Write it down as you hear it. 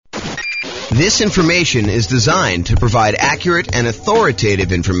This information is designed to provide accurate and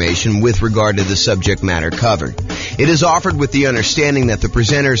authoritative information with regard to the subject matter covered. It is offered with the understanding that the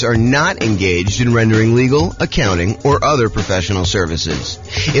presenters are not engaged in rendering legal, accounting, or other professional services.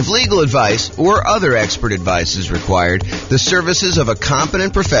 If legal advice or other expert advice is required, the services of a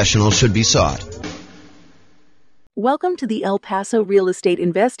competent professional should be sought. Welcome to the El Paso Real Estate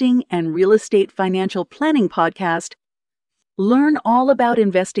Investing and Real Estate Financial Planning Podcast. Learn all about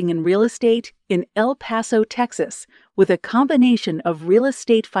investing in real estate in El Paso, Texas, with a combination of real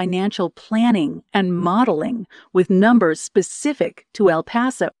estate financial planning and modeling with numbers specific to El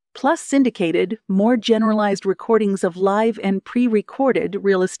Paso, plus syndicated, more generalized recordings of live and pre-recorded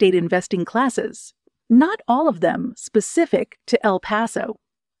real estate investing classes. Not all of them specific to El Paso.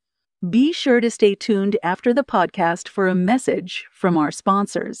 Be sure to stay tuned after the podcast for a message from our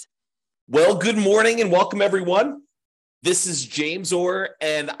sponsors. Well, good morning and welcome, everyone. This is James Orr,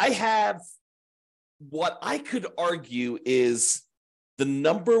 and I have what I could argue is the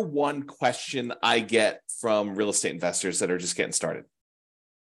number one question I get from real estate investors that are just getting started.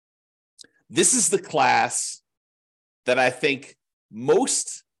 This is the class that I think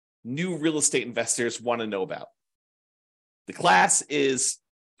most new real estate investors want to know about. The class is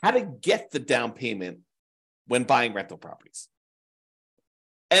how to get the down payment when buying rental properties.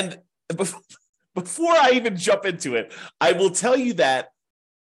 And before I even jump into it, I will tell you that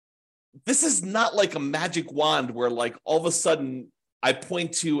this is not like a magic wand where like all of a sudden I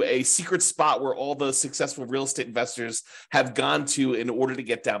point to a secret spot where all the successful real estate investors have gone to in order to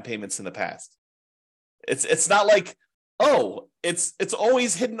get down payments in the past. It's not like, oh, it's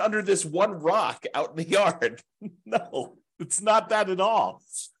always hidden under this one rock out in the yard. No, it's not that at all.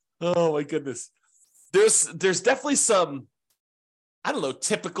 Oh my goodness. There's definitely some, I don't know,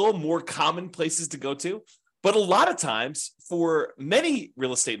 typical, more common places to go to. But a lot of times for many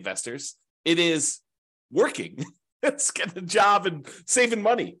real estate investors, it is working. It's getting a job and saving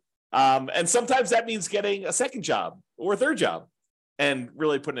money. And sometimes that means getting a second job or a third job and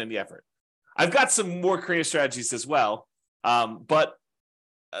really putting in the effort. I've got some more creative strategies as well, but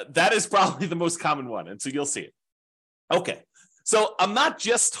that is probably the most common one. And so you'll see it. Okay, so I'm not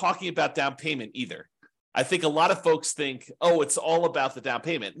just talking about down payment either. I think a lot of folks think, oh, it's all about the down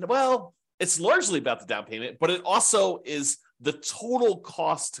payment. Well, it's largely about the down payment, but it also is the total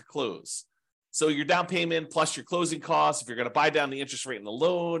cost to close. So your down payment plus your closing costs, if you're going to buy down the interest rate in the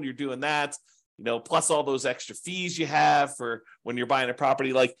loan, you're doing that, plus all those extra fees you have for when you're buying a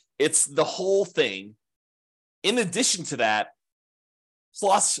property. Like, it's the whole thing. In addition to that,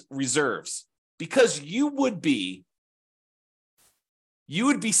 plus reserves, because you would be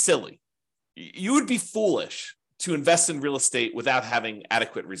silly. You would be foolish to invest in real estate without having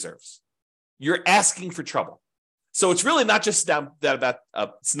adequate reserves. You're asking for trouble. So it's really not just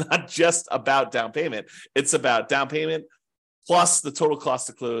it's not just about down payment. It's about down payment plus the total cost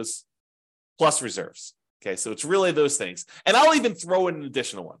to close plus reserves. Okay, so it's really those things. And I'll even throw in an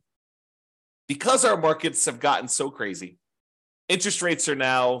additional one. Because our markets have gotten so crazy, interest rates are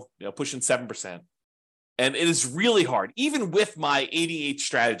now pushing 7%. And it is really hard, even with my 88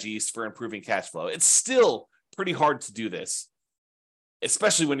 strategies for improving cash flow. It's still pretty hard to do this,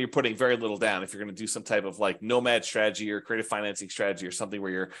 especially when you're putting very little down. If you're going to do some type of like nomad strategy or creative financing strategy or something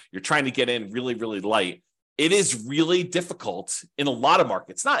where you're trying to get in really, really light, it is really difficult in a lot of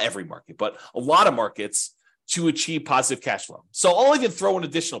markets, not every market, but a lot of markets to achieve positive cash flow. So I'll even throw an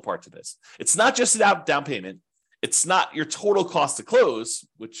additional part to this. It's not just about down payment. It's not your total cost to close,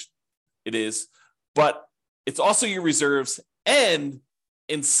 which it is, but it's also your reserves. And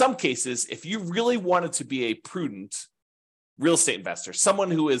in some cases, if you really wanted to be a prudent real estate investor,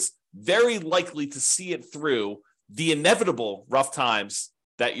 someone who is very likely to see it through the inevitable rough times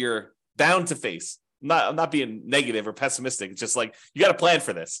that you're bound to face. I'm not being negative or pessimistic. It's just like, you got to plan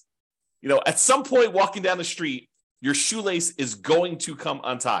for this. At some point walking down the street, your shoelace is going to come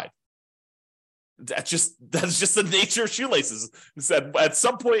untied. That's just the nature of shoelaces. At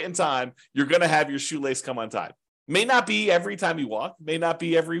some point in time, you're going to have your shoelace come untied. May not be every time you walk, may not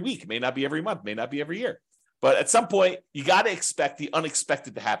be every week, may not be every month, may not be every year. But at some point, you got to expect the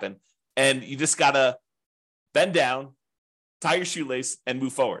unexpected to happen, and you just got to bend down, tie your shoelace, and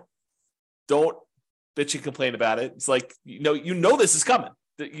move forward. Don't bitch and complain about it. It's like, this is coming.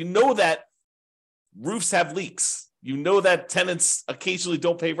 You know that roofs have leaks. You know that tenants occasionally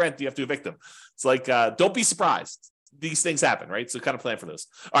don't pay rent. You have to evict them. It's like, don't be surprised. These things happen, right? So kind of plan for those.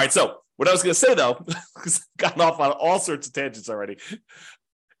 All right. So what I was going to say, though, because I've gotten off on all sorts of tangents already,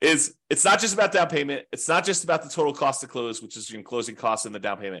 is it's not just about down payment. It's not just about the total cost to close, which is your closing costs and the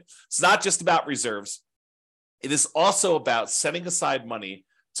down payment. It's not just about reserves. It is also about setting aside money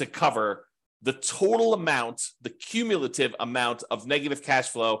to cover the total amount, the cumulative amount of negative cash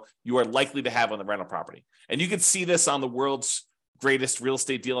flow you are likely to have on the rental property. And you can see this on the world's greatest real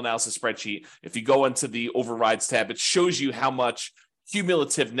estate deal analysis spreadsheet. If you go into the overrides tab, it shows you how much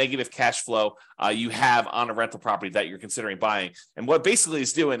cumulative negative cash flow you have on a rental property that you're considering buying. And what basically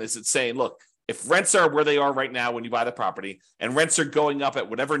is doing is it's saying, look, if rents are where they are right now when you buy the property, and rents are going up at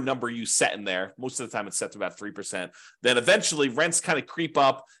whatever number you set in there, most of the time it's set to about 3%, then eventually rents kind of creep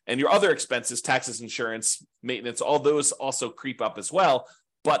up, and your other expenses, taxes, insurance, maintenance, all those also creep up as well.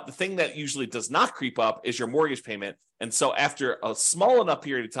 But the thing that usually does not creep up is your mortgage payment. And so after a small enough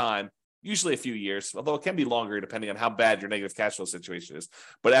period of time, usually a few years, although it can be longer depending on how bad your negative cash flow situation is,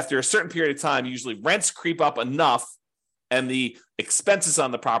 but after a certain period of time, usually rents creep up enough, and the expenses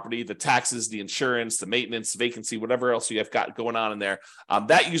on the property, the taxes, the insurance, the maintenance, vacancy, whatever else you have got going on in there,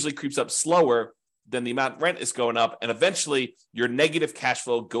 that usually creeps up slower than the amount rent is going up. And eventually your negative cash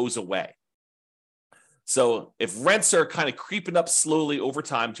flow goes away. So if rents are kind of creeping up slowly over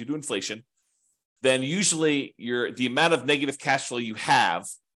time due to inflation, then usually the amount of negative cash flow you have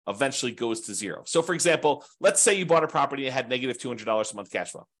eventually goes to zero. So for example, let's say you bought a property and had negative $200 a month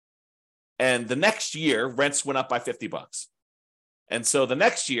cash flow. And the next year, rents went up by $50. And so the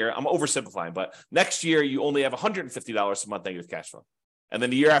next year, I'm oversimplifying, but next year you only have $150 a month negative cash flow. And then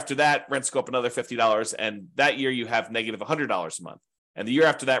the year after that, rents go up another $50. And that year you have negative $100 a month. And the year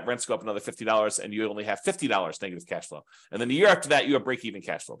after that, rents go up another $50 and you only have $50 negative cash flow. And then the year after that, you have break-even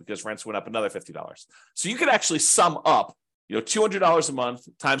cash flow because rents went up another $50. So you could actually sum up, $200 a month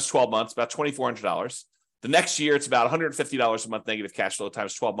times 12 months, about $2,400. The next year, it's about $150 a month negative cash flow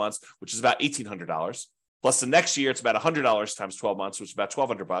times 12 months, which is about $1,800. Plus the next year, it's about $100 times 12 months, which is about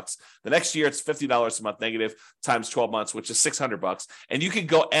 $1,200. The next year, it's $50 a month negative times 12 months, which is $600. And you can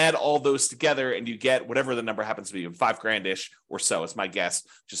go add all those together and you get whatever the number happens to be, $5,000-ish or so. It's my guess,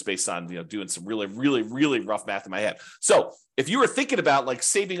 just based on doing some really, really, really rough math in my head. So if you were thinking about like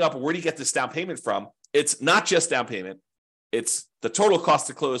saving up, where do you get this down payment from? It's not just down payment. It's the total cost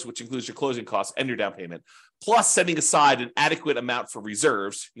to close, which includes your closing costs and your down payment, plus setting aside an adequate amount for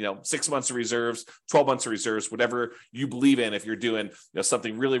reserves, 6 months of reserves, 12 months of reserves, whatever you believe in. If you're doing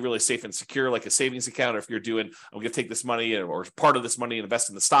something really, really safe and secure, like a savings account, or if you're doing, I'm going to take this money or part of this money and invest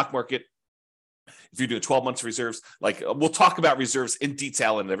in the stock market. If you're doing 12 months of reserves, like we'll talk about reserves in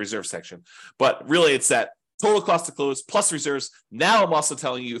detail in the reserve section, but really it's that total cost to close plus reserves. Now I'm also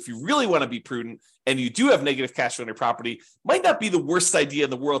telling you, if you really want to be prudent and you do have negative cash flow on your property, might not be the worst idea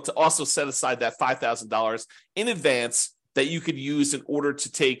in the world to also set aside that $5,000 in advance that you could use in order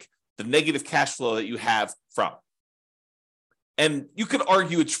to take the negative cash flow that you have from. And you could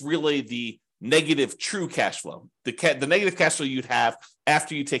argue it's really the negative true cash flow, the negative cash flow you'd have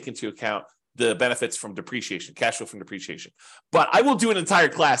after you take into account the benefits from depreciation, cash flow from depreciation. But I will do an entire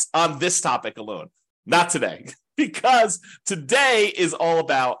class on this topic alone. Not today, because today is all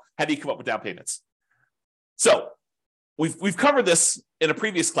about how do you come up with down payments. So we've covered this in a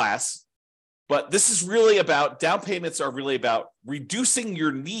previous class, but this is really about down payments are really about reducing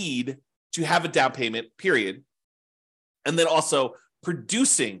your need to have a down payment, period. And then also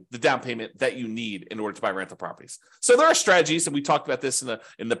producing the down payment that you need in order to buy rental properties. So there are strategies, and we talked about this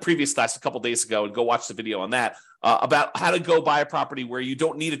in the previous class a couple of days ago, and go watch the video on that, about how to go buy a property where you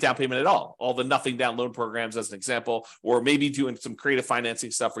don't need a down payment at all the nothing down loan programs as an example, or maybe doing some creative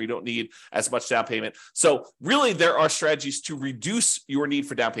financing stuff where you don't need as much down payment. So really there are strategies to reduce your need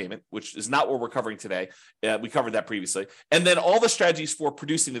for down payment, which is not what we're covering today. We covered that previously. And then all the strategies for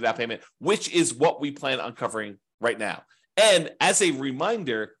producing the down payment, which is what we plan on covering right now. And as a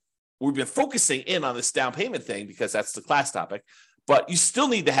reminder, we've been focusing in on this down payment thing because that's the class topic, but you still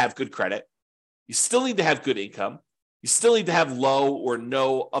need to have good credit. You still need to have good income. You still need to have low or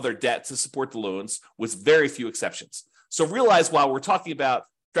no other debt to support the loans, with very few exceptions. So realize, while we're talking about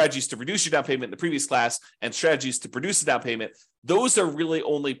strategies to reduce your down payment in the previous class and strategies to produce a down payment, those are really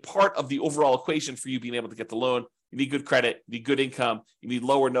only part of the overall equation for you being able to get the loan. You need good credit, you need good income, you need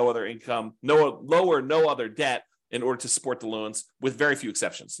low or no other debt in order to support the loans, with very few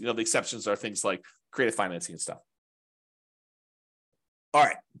exceptions. The exceptions are things like creative financing and stuff. All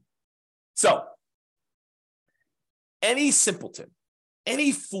right. So any simpleton,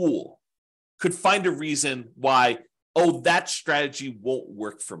 any fool could find a reason why, that strategy won't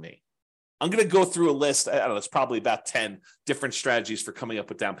work for me. I'm going to go through a list. I don't know, it's probably about 10 different strategies for coming up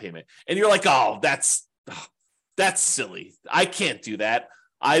with down payment. And you're like, that's silly. I can't do that.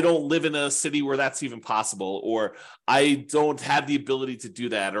 I don't live in a city where that's even possible, or I don't have the ability to do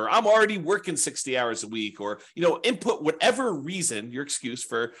that, or I'm already working 60 hours a week, or, input whatever reason, your excuse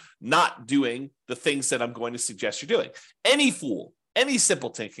for not doing the things that I'm going to suggest you're doing. Any fool Any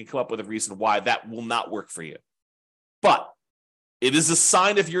simpleton can come up with a reason why that will not work for you. But it is a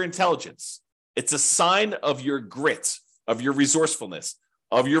sign of your intelligence. It's a sign of your grit, of your resourcefulness,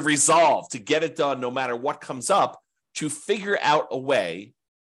 of your resolve to get it done no matter what comes up, to figure out a way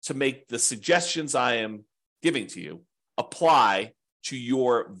to make the suggestions I am giving to you apply to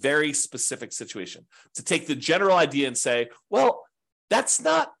your very specific situation. To take the general idea and say, well, that's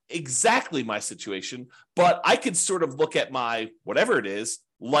not exactly my situation, but I could sort of look at my whatever it is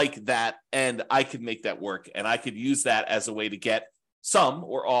like that, and I could make that work, and I could use that as a way to get some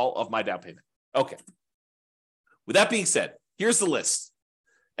or all of my down payment. Okay. With that being said, here's the list.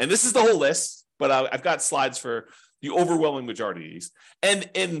 And this is the whole list, but I've got slides for the overwhelming majority of these. And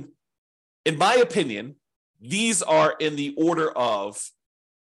in my opinion, these are in the order of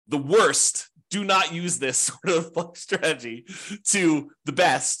the worst. Do not use this sort of strategy to the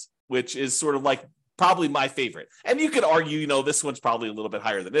best, which is sort of like probably my favorite. And you could argue, this one's probably a little bit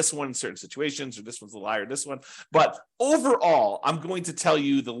higher than this one in certain situations, or this one's a little higher than this one. But overall, I'm going to tell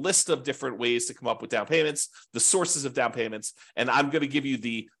you the list of different ways to come up with down payments, the sources of down payments, and I'm going to give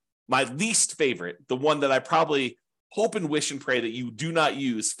you my least favorite, the one that I probably hope and wish and pray that you do not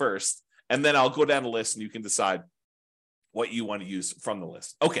use first. And then I'll go down the list and you can decide what you want to use from the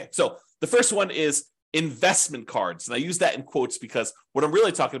list. Okay, so the first one is investment cards. And I use that in quotes because what I'm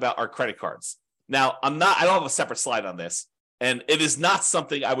really talking about are credit cards. Now, I don't have a separate slide on this, and it is not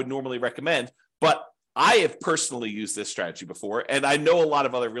something I would normally recommend, but I have personally used this strategy before, and I know a lot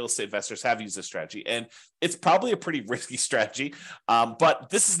of other real estate investors have used this strategy, and it's probably a pretty risky strategy, but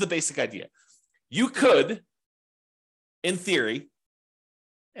this is the basic idea. You could, in theory,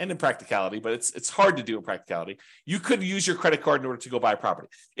 and in practicality, but it's hard to do in practicality, you could use your credit card in order to go buy a property.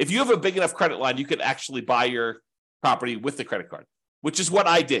 If you have a big enough credit line, you could actually buy your property with the credit card, which is what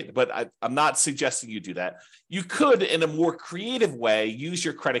I did, but I'm not suggesting you do that. You could, in a more creative way, use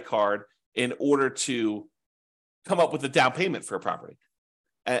your credit card in order to come up with a down payment for a property.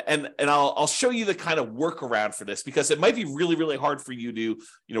 And I'll show you the kind of workaround for this, because it might be really, really hard for you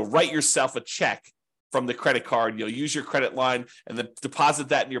to, write yourself a check from the credit card. Use your credit line and then deposit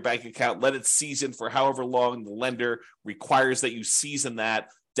that in your bank account, let it season for however long the lender requires that you season that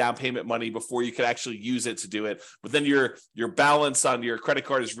down payment money before you can actually use it to do it. But then your balance on your credit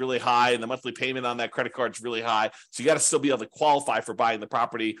card is really high and the monthly payment on that credit card is really high. So you got to still be able to qualify for buying the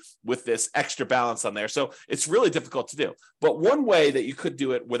property with this extra balance on there. So it's really difficult to do. But one way that you could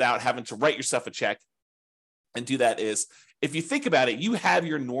do it without having to write yourself a check and do that is, if you think about it, you have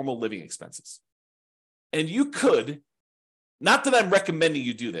your normal living expenses. And you could, not that I'm recommending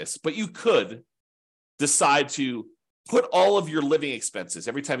you do this, but you could decide to put all of your living expenses,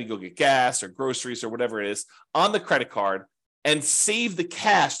 every time you go get gas or groceries or whatever it is, on the credit card and save the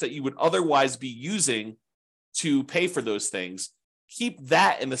cash that you would otherwise be using to pay for those things. Keep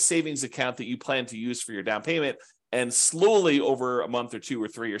that in the savings account that you plan to use for your down payment, and slowly over a month or 2 or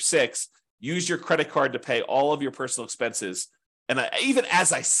 3 or 6, use your credit card to pay all of your personal expenses. And even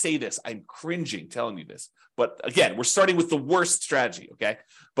as I say this, I'm cringing telling you this. But again, we're starting with the worst strategy, okay?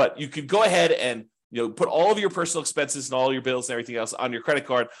 But you could go ahead and put all of your personal expenses and all your bills and everything else on your credit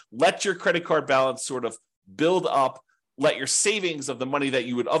card. Let your credit card balance sort of build up. Let your savings of the money that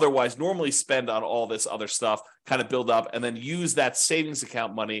you would otherwise normally spend on all this other stuff kind of build up, and then use that savings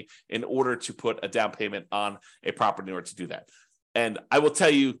account money in order to put a down payment on a property in order to do that. And I will tell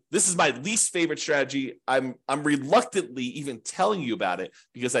you, this is my least favorite strategy. I'm reluctantly even telling you about it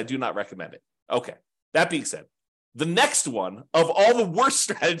because I do not recommend it. Okay, that being said, the next one of all the worst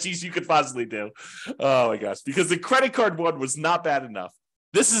strategies you could possibly do, oh my gosh, because the credit card one was not bad enough.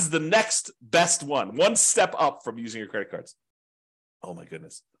 This is the next best one step up from using your credit cards. Oh my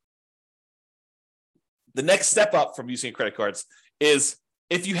goodness. The next step up from using credit cards is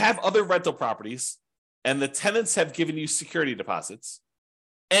if you have other rental properties and the tenants have given you security deposits,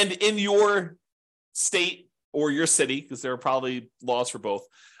 and in your state or your city, because there are probably laws for both,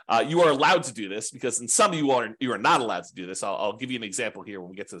 you are allowed to do this, because in some you are not allowed to do this. I'll give you an example here when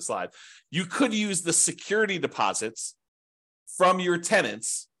we get to the slide. You could use the security deposits from your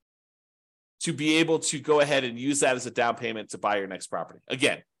tenants to be able to go ahead and use that as a down payment to buy your next property.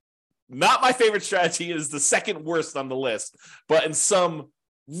 Again, not my favorite strategy. It is the second worst on the list, but in some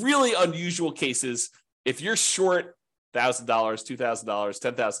really unusual cases, if you're short $1,000, $2,000,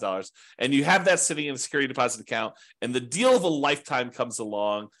 $10,000, and you have that sitting in a security deposit account, and the deal of a lifetime comes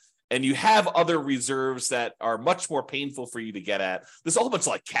along, and you have other reserves that are much more painful for you to get at. There's a whole bunch of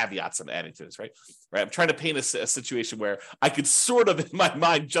like caveats I'm adding to this, right? I'm trying to paint a situation where I could sort of, in my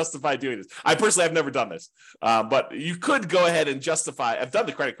mind, justify doing this. I personally have never done this, but you could go ahead and justify. I've done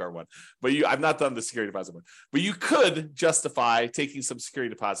the credit card one, but I've not done the security deposit one. But you could justify taking some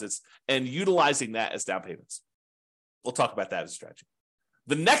security deposits and utilizing that as down payments. We'll talk about that as a strategy.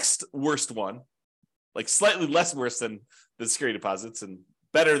 The next worst one, like slightly less worse than the security deposits and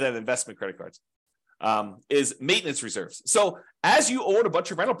better than investment credit cards, is maintenance reserves. So as you own a bunch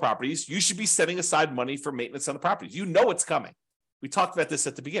of rental properties, you should be setting aside money for maintenance on the properties. You know it's coming. We talked about this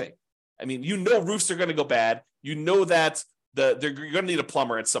at the beginning. I mean, you know roofs are going to go bad. You know that you're going to need a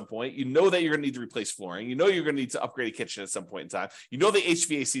plumber at some point. You know that you're going to need to replace flooring. You know you're going to need to upgrade a kitchen at some point in time. You know the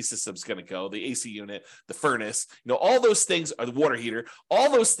HVAC system's going to go, the AC unit, the furnace. You know all those things are the water heater. All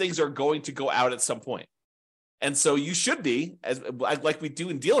those things are going to go out at some point. And so you should be, like we do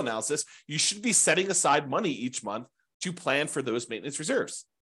in deal analysis, you should be setting aside money each month to plan for those maintenance reserves.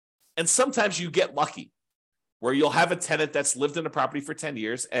 And sometimes you get lucky where you'll have a tenant that's lived in a property for 10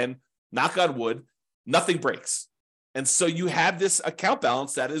 years and, knock on wood, nothing breaks. And so you have this account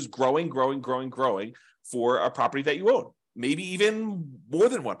balance that is growing for a property that you own. Maybe even more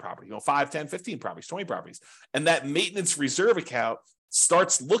than one property, 5, 10, 15 properties, 20 properties. And that maintenance reserve account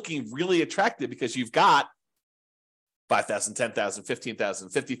starts looking really attractive because you've got $5,000, $10,000,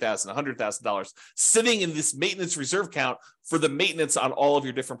 $15,000, $50,000, $100,000 sitting in this maintenance reserve account for the maintenance on all of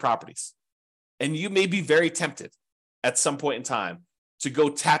your different properties. And you may be very tempted at some point in time to go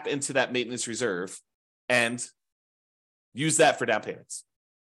tap into that maintenance reserve and use that for down payments.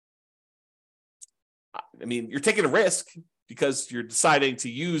 I mean, you're taking a risk because you're deciding to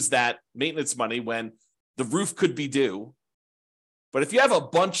use that maintenance money when the roof could be due. But if you have a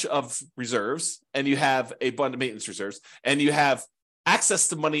bunch of reserves and you have a bunch of maintenance reserves and you have access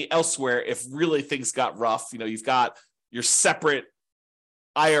to money elsewhere, if really things got rough, you've got your separate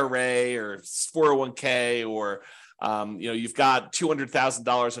IRA or 401k, or you've got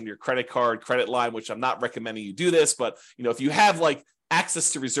 $200,000 on your credit line, which I'm not recommending you do this, but if you have like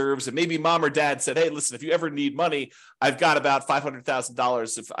access to reserves and maybe mom or dad said, hey, listen, if you ever need money, I've got about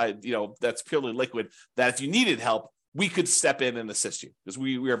 $500,000 if that's purely liquid, that if you needed help, we could step in and assist you, because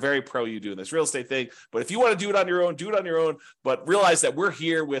we are very pro you doing this real estate thing. But if you want to do it on your own, do it on your own. But realize that we're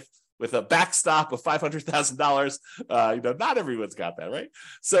here with a backstop of $500,000. Not everyone's got that, right?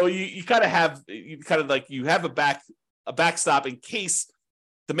 So you have a backstop in case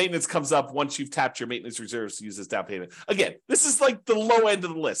the maintenance comes up once you've tapped your maintenance reserves to use as down payment. Again, this is like the low end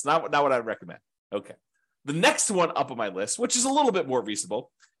of the list, not what I would recommend. Okay. The next one up on my list, which is a little bit more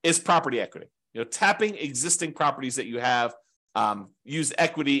reasonable, is property equity. Tapping existing properties that you have, use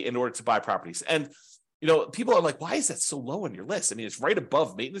equity in order to buy properties. And, people are like, why is that so low on your list? I mean, it's right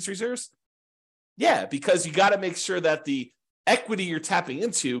above maintenance reserves. Yeah, because you got to make sure that the equity you're tapping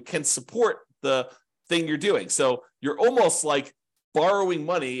into can support the thing you're doing. So you're almost like borrowing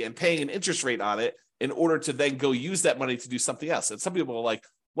money and paying an interest rate on it in order to then go use that money to do something else. And some people are like,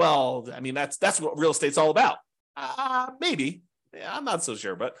 well, I mean, that's what real estate's all about. Maybe. Yeah, I'm not so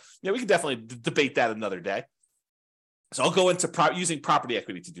sure, but we can definitely debate that another day. So I'll go into using property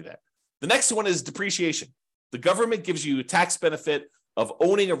equity to do that. The next one is depreciation. The government gives you a tax benefit of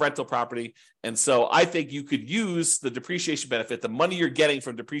owning a rental property. And so I think you could use the depreciation benefit, the money you're getting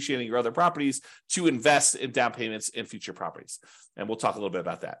from depreciating your other properties, to invest in down payments in future properties. And we'll talk a little bit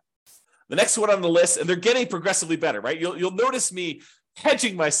about that. The next one on the list, and they're getting progressively better, right? You'll notice me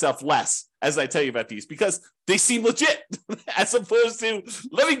hedging myself less as I tell you about these, because they seem legit, as opposed to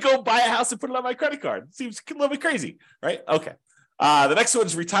let me go buy a house and put it on my credit card. It seems a little bit crazy, right? Okay. The next one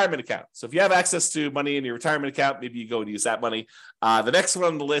is retirement account. So if you have access to money in your retirement account, maybe you go and use that money. The next one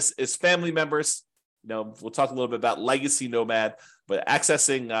on the list is family members. We'll talk a little bit about legacy nomad, but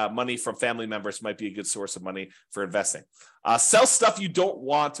accessing money from family members might be a good source of money for investing. Sell stuff you don't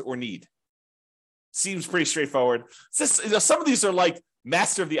want or need. Seems pretty straightforward. Some of these are like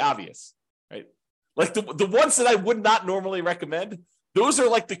master of the obvious, right? Like the ones that I would not normally recommend, those are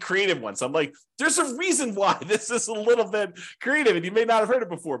like the creative ones. I'm like, there's a reason why this is a little bit creative, and you may not have heard it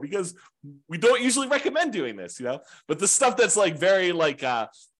before because we don't usually recommend doing this, But the stuff that's like very like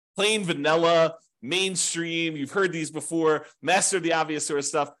plain vanilla, mainstream, you've heard these before, master of the obvious sort of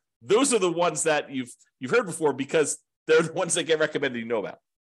stuff. Those are the ones that you've heard before because they're the ones that get recommended you know about.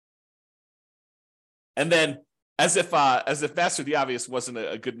 And then, as if master of the obvious wasn't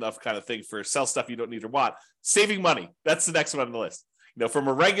a good enough kind of thing for sell stuff you don't need or want, saving money. That's the next one on the list. From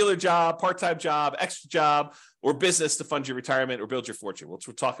a regular job, part-time job, extra job, or business to fund your retirement or build your fortune, which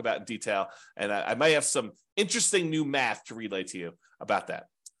we'll talk about in detail. And I might have some interesting new math to relay to you about that.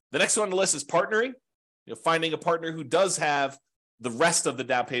 The next one on the list is partnering, finding a partner who does have the rest of the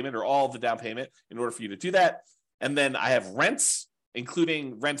down payment or all of the down payment in order for you to do that. And then I have rents,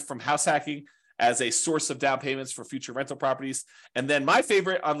 including rent from house hacking as a source of down payments for future rental properties. And then my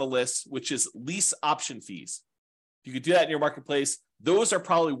favorite on the list, which is lease option fees. You could do that in your marketplace. Those are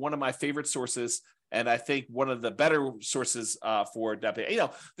probably one of my favorite sources, and I think one of the better sources for down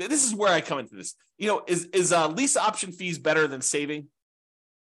payment. This is where I come into this. Is lease option fees better than saving?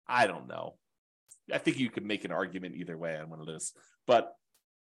 I don't know. I think you could make an argument either way on one of those, but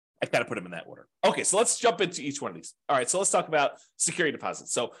I kind of put them in that order. Okay, so let's jump into each one of these. All right, so let's talk about security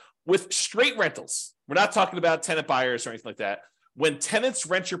deposits. So with straight rentals, we're not talking about tenant buyers or anything like that. When tenants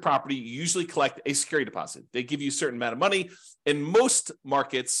rent your property, you usually collect a security deposit. They give you a certain amount of money. In most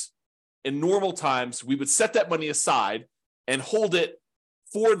markets, in normal times, we would set that money aside and hold it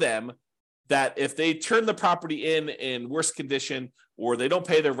for them, that if they turn the property in worse condition or they don't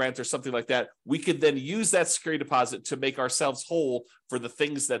pay their rent or something like that, we could then use that security deposit to make ourselves whole for the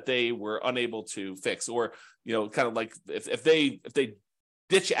things that they were unable to fix. Or, kind of like if they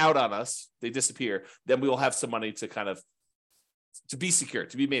ditch out on us, they disappear, then we will have some money to kind of to be secure,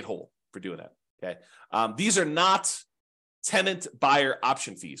 to be made whole for doing that. Okay. These are not tenant buyer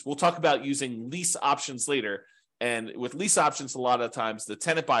option fees. We'll talk about using lease options later. And with lease options, a lot of times the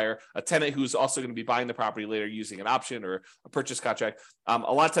tenant buyer, a tenant who's also going to be buying the property later using an option or a purchase contract, a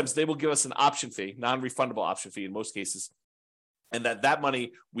lot of times they will give us an option fee, non-refundable option fee in most cases. And that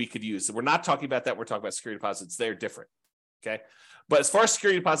money we could use. So we're not talking about that. We're talking about security deposits. They're different. Okay. But as far as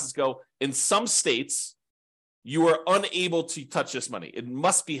security deposits go, in some states, you are unable to touch this money. It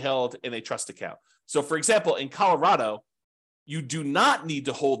must be held in a trust account. So for example, in Colorado, you do not need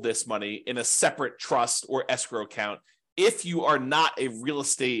to hold this money in a separate trust or escrow account if you are not a real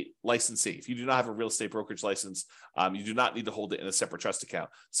estate licensee. If you do not have a real estate brokerage license, you do not need to hold it in a separate trust account.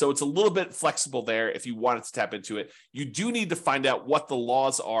 So it's a little bit flexible there if you wanted to tap into it. You do need to find out what the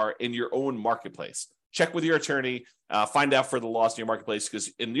laws are in your own marketplace. Check with your attorney, find out for the laws in your marketplace,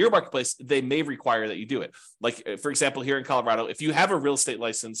 because in your marketplace, they may require that you do it. Like, for example, here in Colorado, if you have a real estate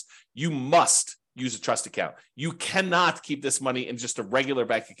license, you must use a trust account. You cannot keep this money in just a regular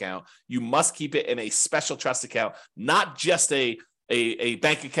bank account. You must keep it in a special trust account, not just a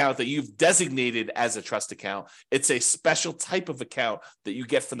bank account that you've designated as a trust account. It's a special type of account that you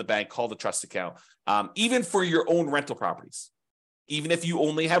get from the bank called a trust account, even for your own rental properties, even if you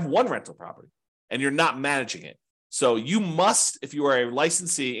only have one rental property and you're not managing it. So you must, if you are a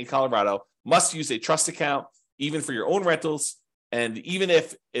licensee in Colorado, must use a trust account, even for your own rentals. And even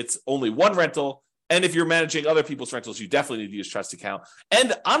if it's only one rental, and if you're managing other people's rentals, you definitely need to use trust account.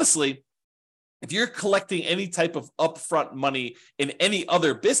 And honestly, if you're collecting any type of upfront money in any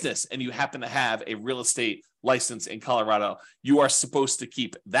other business and you happen to have a real estate license in Colorado, you are supposed to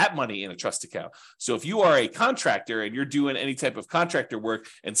keep that money in a trust account. So if you are a contractor and you're doing any type of contractor work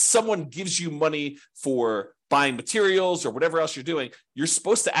and someone gives you money for buying materials or whatever else you're doing, you're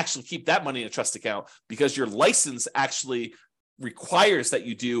supposed to actually keep that money in a trust account, because your license actually requires that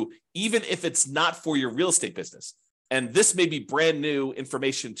you do, even if it's not for your real estate business. And this may be brand new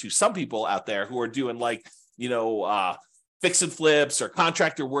information to some people out there who are doing fix and flips or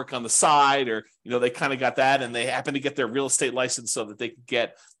contractor work on the side, or, they kind of got that and they happen to get their real estate license so that they can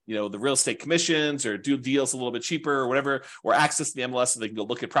get, the real estate commissions or do deals a little bit cheaper or whatever, or access to the MLS so they can go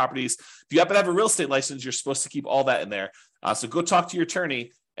look at properties. If you happen to have a real estate license, you're supposed to keep all that in there. So go talk to your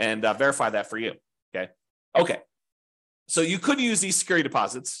attorney and verify that for you. Okay. So you could use these security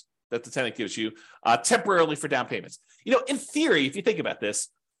deposits that the tenant gives you temporarily for down payments. In theory, if you think about this,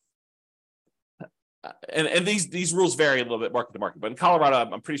 and these rules vary a little bit market to market, but in Colorado,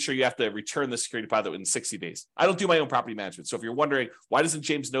 I'm pretty sure you have to return the security deposit within 60 days. I don't do my own property management. So if you're wondering, why doesn't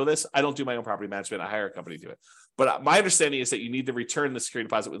James know this? I don't do my own property management. I hire a company to do it. But my understanding is that you need to return the security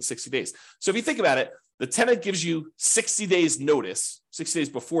deposit within 60 days. So if you think about it, the tenant gives you 60 days notice, 60 days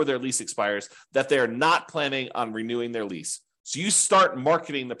before their lease expires, that they're not planning on renewing their lease. So you start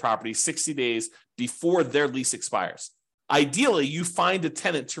marketing the property 60 days before their lease expires. Ideally, you find a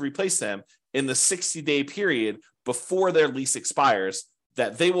tenant to replace them in the 60-day period before their lease expires,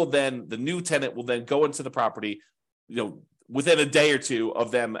 that they will then, the new tenant will then go into the property, within a day or two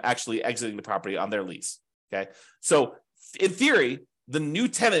of them actually exiting the property on their lease. Okay. So in theory, the new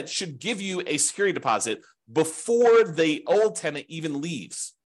tenant should give you a security deposit before the old tenant even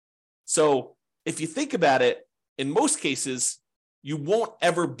leaves. So if you think about it, in most cases, you won't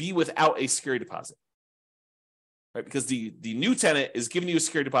ever be without a security deposit, right? Because the new tenant is giving you a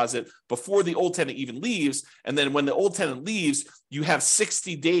security deposit before the old tenant even leaves. And then when the old tenant leaves, you have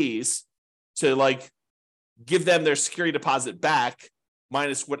 60 days to give them their security deposit back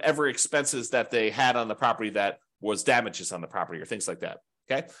minus whatever expenses that they had on the property that was damages on the property or things like that.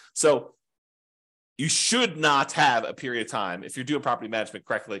 Okay. So you should not have a period of time, if you're doing property management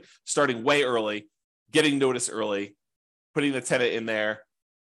correctly, starting way early, getting notice early, putting the tenant in there,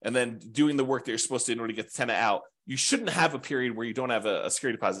 and then doing the work that you're supposed to in order to get the tenant out. You shouldn't have a period where you don't have a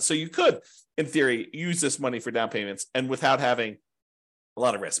security deposit. So you could, in theory, use this money for down payments and without having a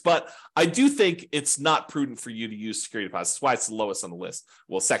lot of risk. But I do think it's not prudent for you to use security deposits. That's why it's the lowest on the list.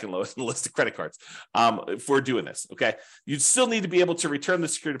 Well, second lowest on the list of credit cards for doing this, okay? You still need to be able to return the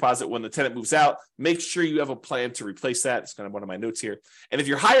security deposit when the tenant moves out. Make sure you have a plan to replace that. It's kind of one of my notes here. And if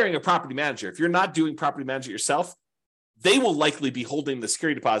you're hiring a property manager, if you're not doing property management yourself, they will likely be holding the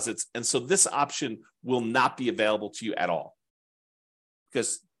security deposits. And so this option will not be available to you at all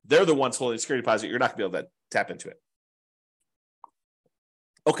because they're the ones holding the security deposit. You're not going to be able to tap into it.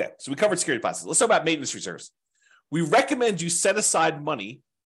 Okay, so we covered security deposits. Let's talk about maintenance reserves. We recommend you set aside money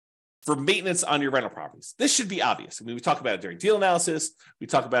for maintenance on your rental properties. This should be obvious. I mean, we talk about it during deal analysis. We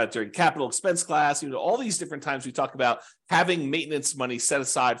talk about it during capital expense class. All these different times we talk about having maintenance money set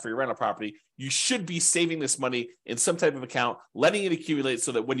aside for your rental property. You should be saving this money in some type of account, letting it accumulate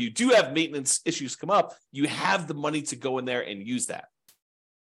so that when you do have maintenance issues come up, you have the money to go in there and use that.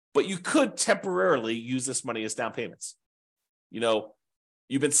 But you could temporarily use this money as down payments.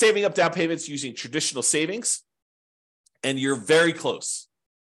 You've been saving up down payments using traditional savings, and you're very close.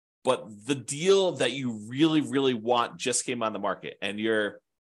 But the deal that you really, really want just came on the market, and you're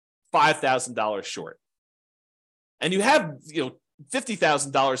 $5,000 short. And you have,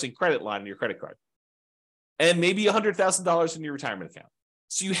 $50,000 in credit line in your credit card, and maybe $100,000 in your retirement account.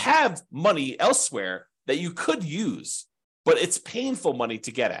 So you have money elsewhere that you could use, but it's painful money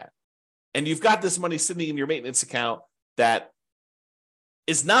to get at. And you've got this money sitting in your maintenance account that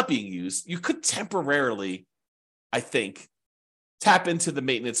is not being used. You could temporarily, I think, tap into the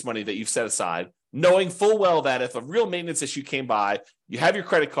maintenance money that you've set aside, knowing full well that if a real maintenance issue came by, you have your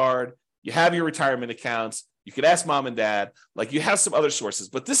credit card, you have your retirement accounts, you could ask mom and dad, like you have some other sources.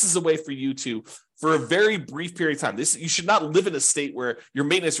 But this is a way for you to, for a very brief period of time, you should not live in a state where your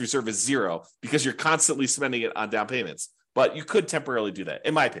maintenance reserve is zero because you're constantly spending it on down payments. But you could temporarily do that,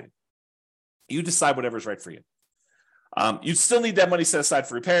 in my opinion. You decide whatever's right for you. You still need that money set aside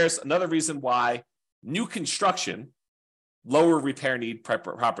for repairs. Another reason why new construction, lower repair need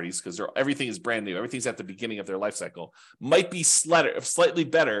properties, because everything is brand new, everything's at the beginning of their life cycle, might be slightly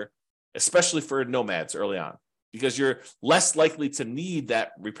better, especially for nomads early on, because you're less likely to need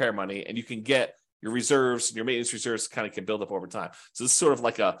that repair money and you can get your reserves, your maintenance reserves kind of can build up over time. So this is sort of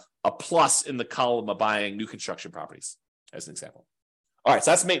like a plus in the column of buying new construction properties, as an example. All right,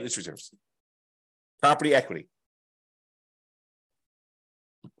 so that's maintenance reserves. Property equity.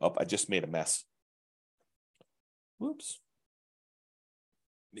 Oh, I just made a mess. Whoops.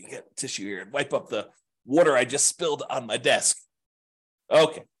 Let me get tissue here and wipe up the water I just spilled on my desk.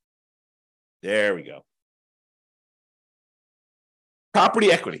 Okay. There we go.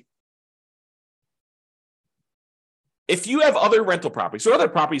 Property equity. If you have other rental properties, or other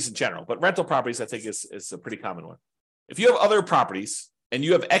properties in general, but rental properties I think is a pretty common one. If you have other properties and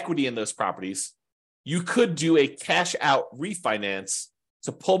you have equity in those properties, you could do a cash out refinance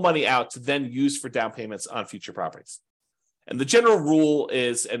to pull money out to then use for down payments on future properties. And the general rule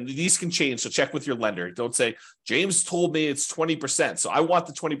is, and these can change, so check with your lender. Don't say, James told me it's 20%, so I want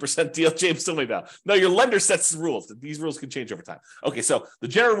the 20% deal James told me about. No, your lender sets the rules. These rules can change over time. Okay, so the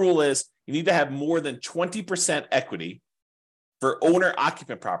general rule is you need to have more than 20% equity for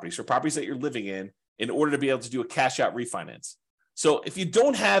owner-occupant properties, for properties that you're living in order to be able to do a cash-out refinance. So if you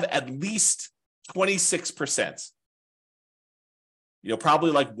don't have at least 26%, probably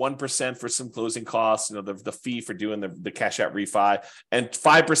like 1% for some closing costs, the fee for doing the cash out refi, and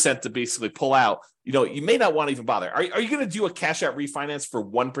 5% to basically pull out, you may not want to even bother. Are you going to do a cash out refinance for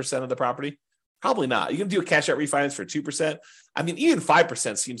 1% of the property? Probably not. You're going to do a cash out refinance for 2%. I mean, even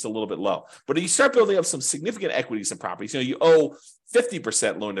 5% seems a little bit low, but if you start building up some significant equities in properties, you owe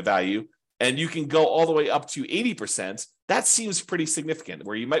 50% loan to value and you can go all the way up to 80%. That seems pretty significant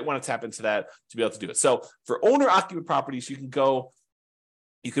where you might want to tap into that to be able to do it. So for owner occupant properties, you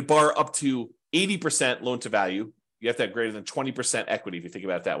could borrow up to 80% loan to value. You have to have greater than 20% equity if you think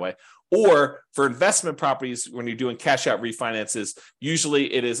about it that way. Or for investment properties, when you're doing cash out refinances,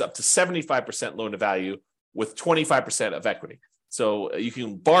 usually it is up to 75% loan to value with 25% of equity. So you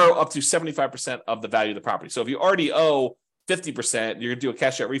can borrow up to 75% of the value of the property. So if you already owe 50%, you're going to do a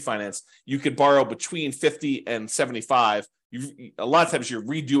cash out refinance, you could borrow between 50 and 75. A lot of times you're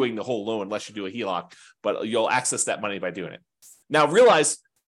redoing the whole loan unless you do a HELOC, but you'll access that money by doing it. Now realize,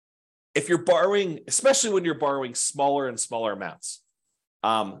 if you're borrowing, especially when you're borrowing smaller and smaller amounts,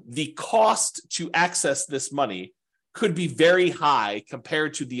 the cost to access this money could be very high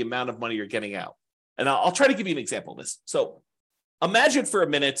compared to the amount of money you're getting out. And I'll try to give you an example of this. So imagine for a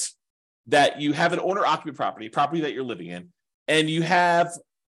minute that you have an owner-occupied property that you're living in, and you have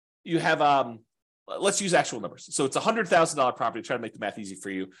let's use actual numbers. So it's a $100,000 property, try to make the math easy for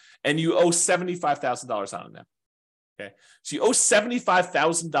you, and you owe $75,000 on it now. Okay, so you owe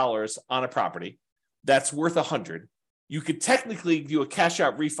 $75,000 on a property that's worth $100,000. You could technically do a cash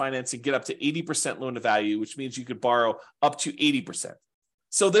out refinance and get up to 80% loan to value, which means you could borrow up to 80%.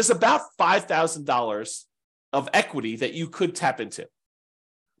 So there's about $5,000 of equity that you could tap into.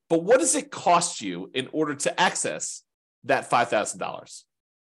 But what does it cost you in order to access that $5,000?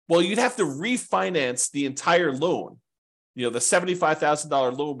 Well, you'd have to refinance the entire loan. The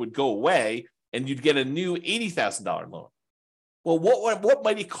 $75,000 loan would go away and you'd get a new $80,000 loan. Well, what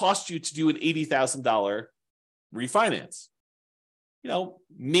might it cost you to do an $80,000 refinance?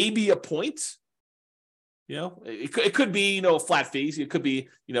 Maybe a point. It could be, flat fees. It could be,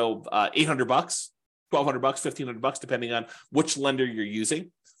 $800, $1,200, $1,500, depending on which lender you're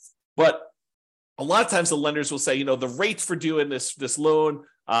using. But a lot of times the lenders will say, the rate for doing this loan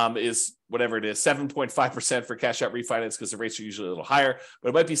is whatever it is, 7.5% for cash out refinance, because the rates are usually a little higher, but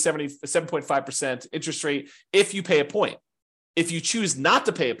it might be 7.5% interest rate if you pay a point. If you choose not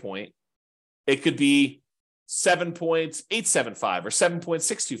to pay a point, it could be 7.875 or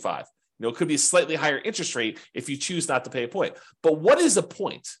 7.625. It could be a slightly higher interest rate if you choose not to pay a point. But what is a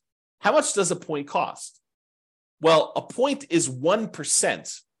point? How much does a point cost? Well, a point is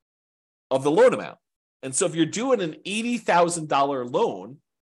 1% of the loan amount. And so if you're doing an $80,000 loan,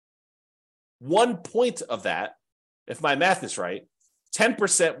 1 point of that, if my math is right,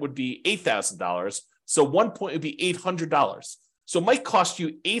 10% would be $8,000. So 1 point would be $800. So it might cost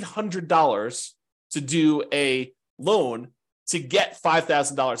you $800 to do a loan to get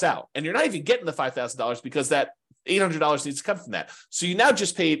 $5,000 out. And you're not even getting the $5,000 because that $800 needs to come from that. So you now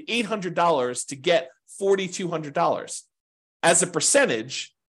just paid $800 to get $4,200. As a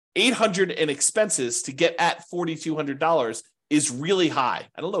percentage, $800 in expenses to get at $4,200 is really high.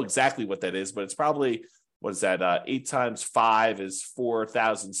 I don't know exactly what that is, but it's probably, 8 times 5 is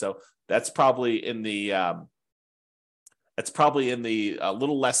 4,000. So that's probably in the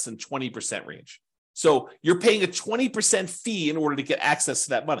little less than 20% range. So you're paying a 20% fee in order to get access to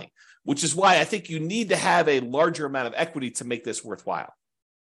that money, which is why I think you need to have a larger amount of equity to make this worthwhile.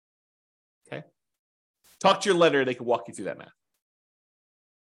 Okay. Talk to your lender. They can walk you through that math.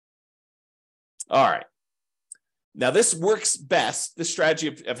 All right. Now, this works best. This strategy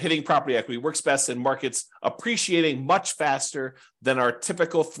of hitting property equity works best in markets appreciating much faster than our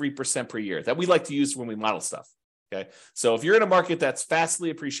typical 3% per year that we like to use when we model stuff. Okay. So if you're in a market that's fastly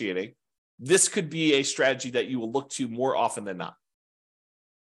appreciating, this could be a strategy that you will look to more often than not.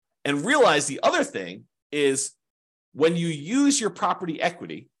 And realize the other thing is when you use your property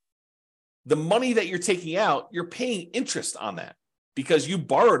equity, the money that you're taking out, you're paying interest on that because you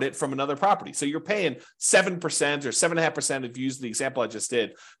borrowed it from another property. So you're paying 7% or 7.5%, if you use the example I just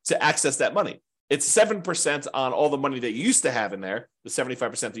did, to access that money. It's 7% on all the money that you used to have in there, the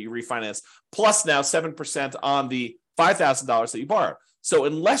 75% that you refinance, plus now 7% on the $5,000 that you borrowed. So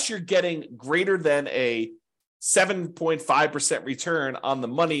unless you're getting greater than a 7.5% return on the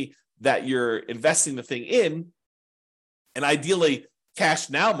money that you're investing the thing in, and ideally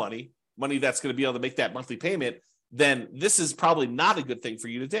cash now money that's going to be able to make that monthly payment, then this is probably not a good thing for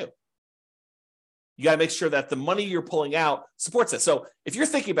you to do. You got to make sure that the money you're pulling out supports it. So if you're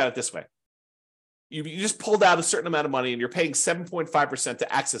thinking about it this way, you just pulled out a certain amount of money and you're paying 7.5%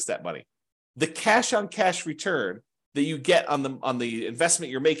 to access that money. The cash on cash return that you get on the investment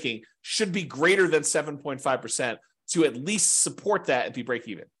you're making should be greater than 7.5% to at least support that and be break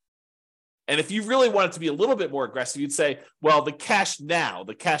even. And if you really want it to be a little bit more aggressive, you'd say, well, the cash now,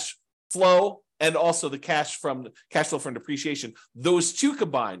 the cash flow, and also the cash flow from depreciation, those two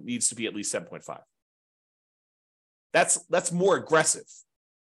combined needs to be at least 7.5. That's more aggressive,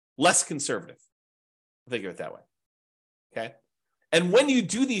 less conservative. Think of it that way. Okay. And when you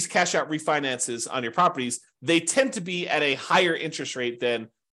do these cash out refinances on your properties, they tend to be at a higher interest rate than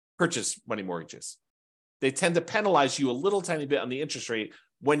purchase money mortgages. They tend to penalize you a little tiny bit on the interest rate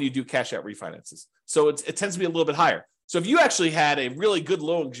when you do cash out refinances. So it tends to be a little bit higher. So if you actually had a really good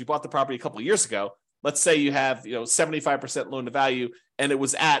loan because you bought the property a couple of years ago, let's say you have 75% loan to value and it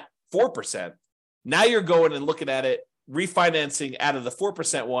was at 4%. Now you're going and looking at it, refinancing out of the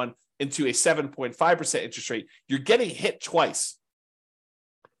 4% one into a 7.5% interest rate. You're getting hit twice.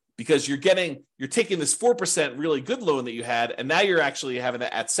 Because you're taking this 4% really good loan that you had, and now you're actually having it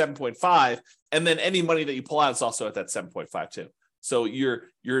at 7.5, and then any money that you pull out is also at that 7.5 too. So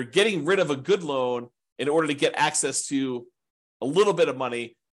you're getting rid of a good loan in order to get access to a little bit of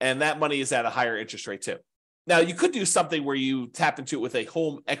money, and that money is at a higher interest rate too. Now, you could do something where you tap into it with a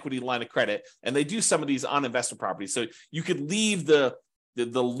home equity line of credit, and they do some of these on investment properties. So you could leave the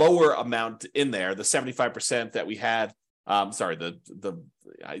lower amount in there, the 75% that we had. Because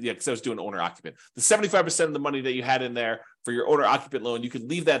I was doing owner occupant. The 75% of the money that you had in there for your owner occupant loan, you could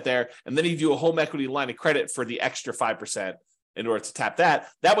leave that there, and then you do a home equity line of credit for the extra 5%. In order to tap that.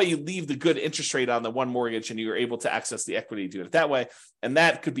 That way you leave the good interest rate on the one mortgage and you're able to access the equity, do it that way. And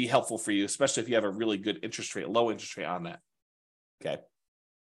that could be helpful for you, especially if you have a really good interest rate, low interest rate on that. Okay.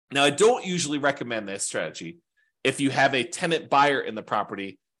 Now, I don't usually recommend this strategy if you have a tenant buyer in the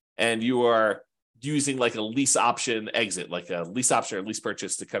property and you are using like a lease option exit, like a lease option or lease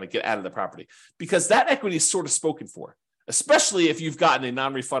purchase to kind of get out of the property, because that equity is sort of spoken for, especially if you've gotten a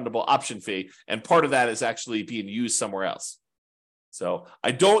non-refundable option fee and part of that is actually being used somewhere else. So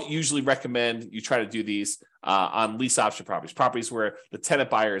I don't usually recommend you try to do these on lease option properties where the tenant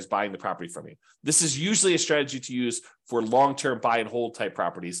buyer is buying the property from you. This is usually a strategy to use for long-term buy and hold type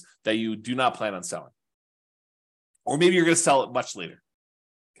properties that you do not plan on selling. Or maybe you're going to sell it much later.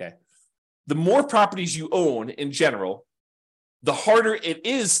 Okay. The more properties you own in general, the harder it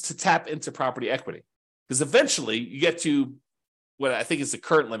is to tap into property equity. Because eventually you get to what I think is the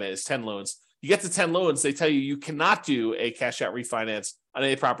current limit is 10 loans. You get to 10 loans, they tell you cannot do a cash out refinance on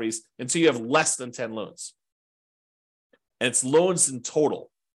any properties until you have less than 10 loans. And it's loans in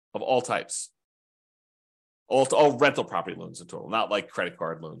total of all types. All rental property loans in total, not like credit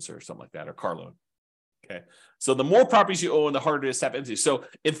card loans or something like that, or car loan. Okay. So the more properties you own, the harder it is to tap into. So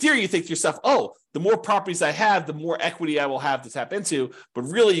in theory, you think to yourself, oh, the more properties I have, the more equity I will have to tap into. But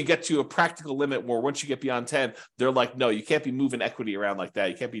really, you get to a practical limit where once you get beyond 10, they're like, no, you can't be moving equity around like that.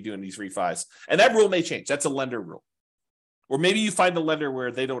 You can't be doing these refis. And that rule may change. That's a lender rule. Or maybe you find a lender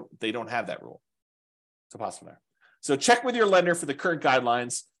where they don't have that rule. It's a possibility. So check with your lender for the current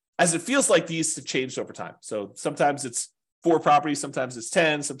guidelines, as it feels like these have changed over time. So sometimes it's 4 properties, sometimes it's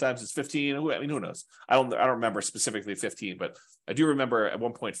 10, sometimes it's 15. I mean, who knows? I don't remember specifically 15, but I do remember at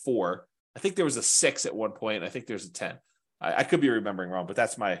one point 4. I think there was a 6 at one point. I think there's a 10. I could be remembering wrong, but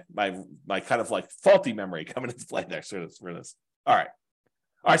that's my kind of like faulty memory coming into play there. So for this. All right.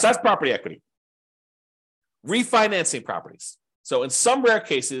 So that's property equity. Refinancing properties. So in some rare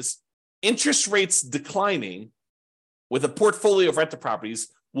cases, interest rates declining with a portfolio of rental properties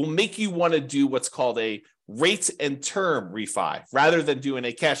will make you want to do what's called a rate and term refi rather than doing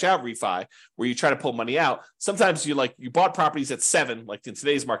a cash out refi where you try to pull money out. Sometimes you bought properties at 7, like in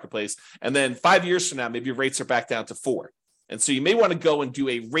today's marketplace, and then 5 years from now, maybe your rates are back down to 4. And so you may want to go and do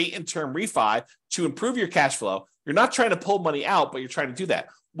a rate and term refi to improve your cash flow. You're not trying to pull money out, but you're trying to do that.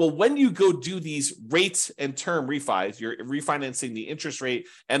 Well, when you go do these rates and term refis, you're refinancing the interest rate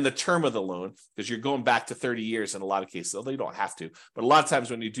and the term of the loan because you're going back to 30 years in a lot of cases, although you don't have to. But a lot of times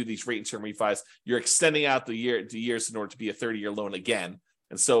when you do these rate and term refis, you're extending out the years in order to be a 30-year loan again.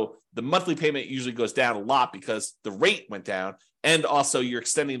 And so the monthly payment usually goes down a lot because the rate went down. And also you're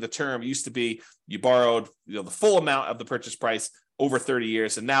extending the term. It used to be you borrowed the full amount of the purchase price over 30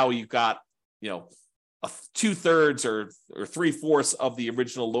 years. And now you've got, a 2/3 or 3/4 of the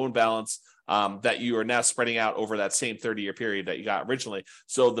original loan balance that you are now spreading out over that same 30-year period that you got originally.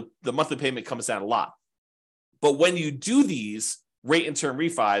 So the monthly payment comes down a lot. But when you do these rate and term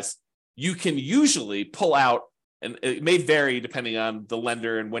refis, you can usually pull out, and it may vary depending on the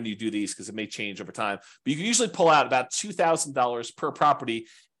lender and when you do these because it may change over time, but you can usually pull out about $2,000 per property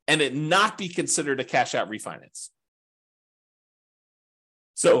and it not be considered a cash out refinance.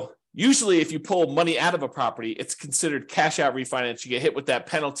 So usually, if you pull money out of a property, it's considered cash out refinance. You get hit with that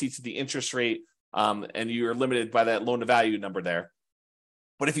penalty to the interest rate, and you're limited by that loan to value number there.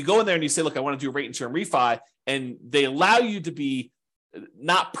 But if you go in there and you say, look, I want to do a rate and term refi, and they allow you to be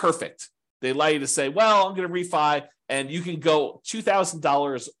not perfect. They allow you to say, well, I'm going to refi, and you can go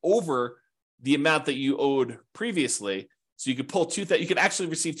 $2,000 over the amount that you owed previously. So you could pull you could actually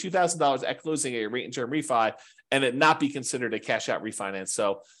receive $2,000 at closing a rate and term refi, and it not be considered a cash out refinance.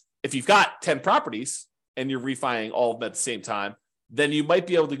 So if you've got 10 properties and you're refining all of them at the same time, then you might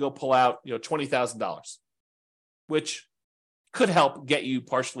be able to go pull out, $20,000, which could help get you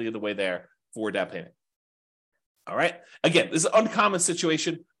partially the way there for down payment. All right. Again, this is an uncommon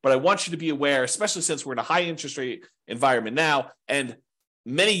situation, but I want you to be aware, especially since we're in a high interest rate environment now, and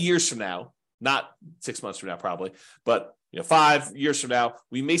many years from now, not 6 months from now, probably, but 5 years from now,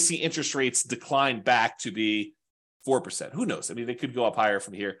 we may see interest rates decline back to be 4%. Who knows? I mean, they could go up higher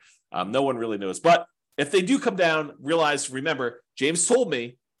from here. No one really knows. But if they do come down, remember, James told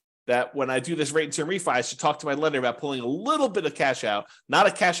me that when I do this rate and term refi, I should talk to my lender about pulling a little bit of cash out, not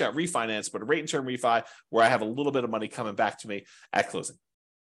a cash out refinance, but a rate and term refi where I have a little bit of money coming back to me at closing.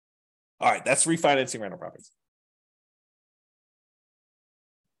 All right, that's refinancing rental properties.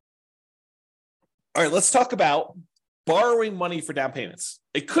 All right, let's talk about borrowing money for down payments.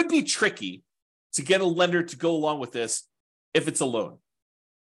 It could be tricky to get a lender to go along with this if it's a loan,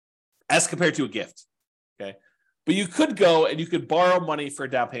 as compared to a gift, okay? But you could go and you could borrow money for a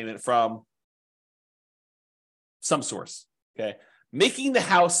down payment from some source, okay? Making the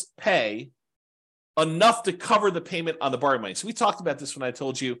house pay enough to cover the payment on the borrowing money. So we talked about this when I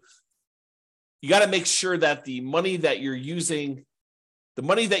told you, you got to make sure that the money that you're using, the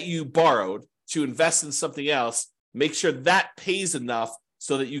money that you borrowed to invest in something else, make sure that pays enough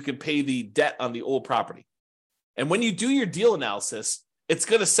so that you can pay the debt on the old property. And when you do your deal analysis, it's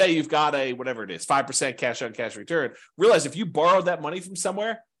going to say you've got a, whatever it is, 5% cash on cash return. Realize if you borrowed that money from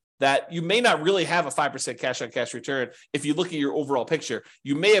somewhere, that you may not really have a 5% cash on cash return. If you look at your overall picture,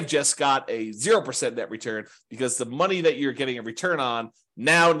 you may have just got a 0% net return because the money that you're getting a return on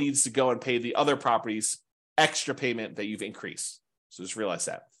now needs to go and pay the other property's extra payment that you've increased. So just realize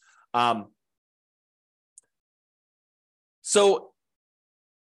that. So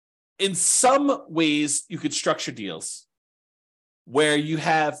in some ways, you could structure deals where you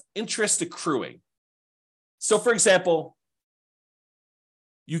have interest accruing. So for example,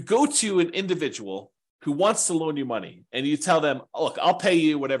 you go to an individual who wants to loan you money and you tell them, look, I'll pay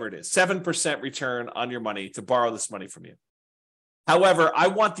you whatever it is, 7% return on your money to borrow this money from you. However, I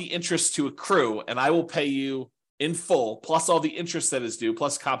want the interest to accrue and I will pay you in full, plus all the interest that is due,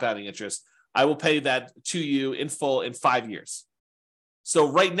 plus compounding interest. I will pay that to you in full in 5 years. So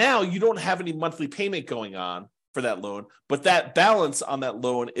right now, you don't have any monthly payment going on for that loan, but that balance on that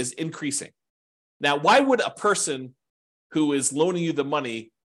loan is increasing. Now, why would a person who is loaning you the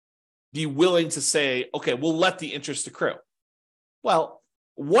money be willing to say, okay, we'll let the interest accrue? Well,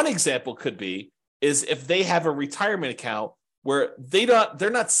 one example could be is if they have a retirement account where they're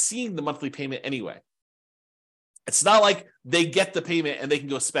not seeing the monthly payment anyway. It's not like they get the payment and they can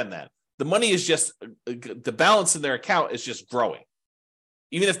go spend that. The money is just, the balance in their account is just growing,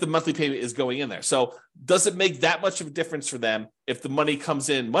 even if the monthly payment is going in there. So does it make that much of a difference for them if the money comes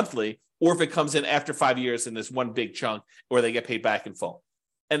in monthly or if it comes in after 5 years in this one big chunk where they get paid back in full?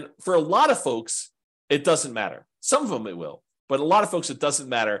 And for a lot of folks, it doesn't matter. Some of them it will, but a lot of folks, it doesn't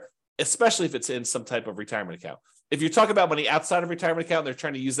matter, especially if it's in some type of retirement account. If you're talking about money outside of retirement account, they're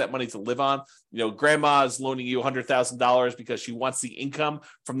trying to use that money to live on. You know, grandma is loaning you $100,000 because she wants the income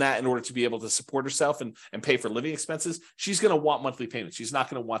from that in order to be able to support herself and pay for living expenses. She's going to want monthly payments. She's not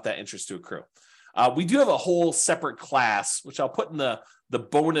going to want that interest to accrue. We do have a whole separate class, which I'll put in the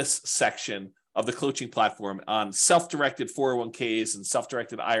bonus section of the coaching platform on self-directed 401ks and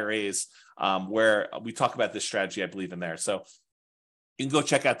self-directed IRAs, where we talk about this strategy, I believe, in there. So you can go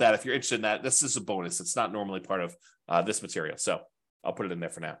check out that if you're interested in that. This is a bonus. It's not normally part of this material. So I'll put it in there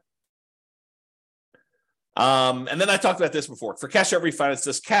for now. And then I talked about this before. For cash out refinance,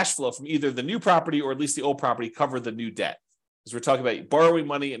 does cash flow from either the new property or at least the old property cover the new debt? Because we're talking about borrowing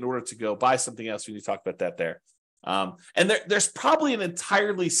money in order to go buy something else. We need to talk about that there. And there's probably an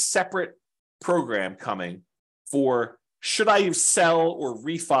entirely separate program coming for should I sell or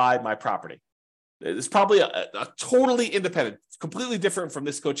refi my property? It's probably a totally independent, completely different from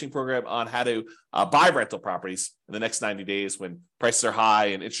this coaching program on how to buy rental properties in the next 90 days when prices are high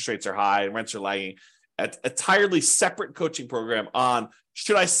and interest rates are high and rents are lagging. An entirely separate coaching program on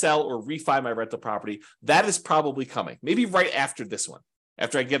should I sell or refi my rental property? That is probably coming, maybe right after this one.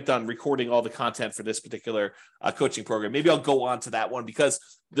 After I get done recording all the content for this particular coaching program, maybe I'll go on to that one because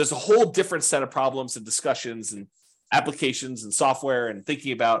there's a whole different set of problems and discussions and applications and software and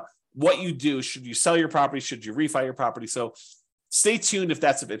thinking about what you do. Should you sell your property? Should you refi your property? So stay tuned if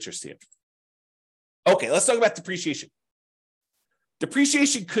that's of interest to you. Okay, let's talk about depreciation.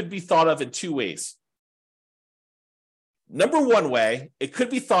 Depreciation could be thought of in two ways. Number one way, it could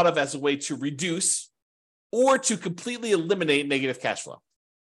be thought of as a way to reduce or to completely eliminate negative cash flow.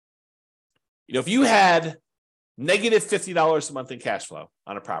 You know, if you had negative $50 a month in cash flow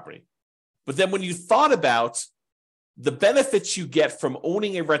on a property, but then when you thought about the benefits you get from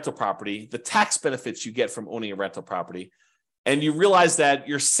owning a rental property, the tax benefits you get from owning a rental property, and you realize that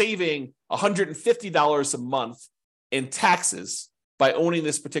you're saving $150 a month in taxes by owning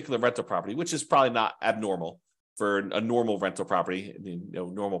this particular rental property, which is probably not abnormal for a normal rental property,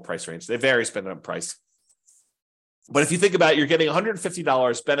 normal price range. They vary depending on price. But if you think about it, you're getting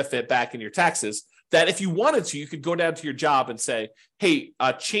 $150 benefit back in your taxes that if you wanted to, you could go down to your job and say, hey,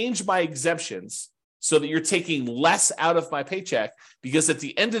 change my exemptions so that you're taking less out of my paycheck, because at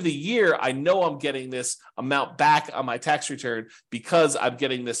the end of the year, I know I'm getting this amount back on my tax return because I'm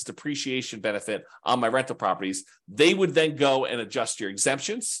getting this depreciation benefit on my rental properties. They would then go and adjust your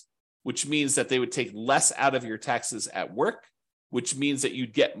exemptions, which means that they would take less out of your taxes at work, which means that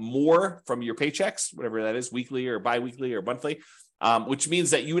you'd get more from your paychecks, whatever that is, weekly or biweekly or monthly, which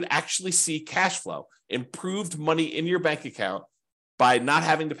means that you would actually see cash flow, improved money in your bank account by not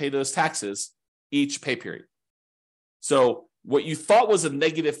having to pay those taxes each pay period. So what you thought was a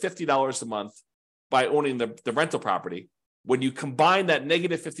negative $50 a month by owning the rental property, when you combine that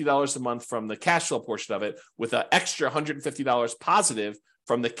negative $50 a month from the cash flow portion of it with an extra $150 positive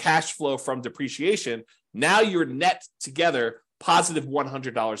from the cash flow from depreciation, now you're net together positive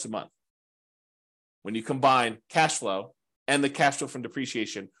 $100 a month. When you combine cash flow and the cash flow from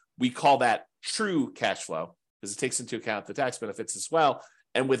depreciation, we call that true cash flow because it takes into account the tax benefits as well.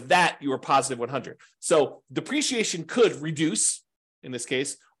 And with that, you are positive 100. So depreciation could reduce, in this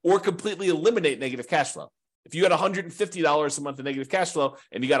case, or completely eliminate negative cash flow. If you had $150 a month in negative cash flow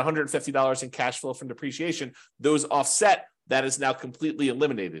and you got $150 in cash flow from depreciation, those offset. That is now completely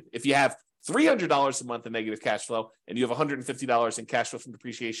eliminated. If you have $300 a month in negative cash flow and you have $150 in cash flow from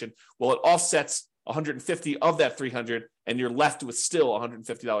depreciation, well, it offsets 150 of that 300 and you're left with still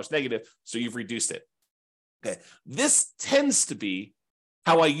 $150 negative, so you've reduced it. Okay, this tends to be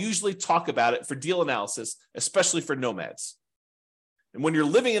how I usually talk about it for deal analysis, especially for nomads. And when you're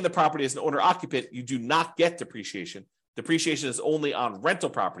living in the property as an owner-occupant, you do not get depreciation. Depreciation is only on rental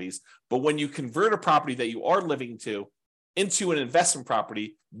properties, but when you convert a property that you are living into an investment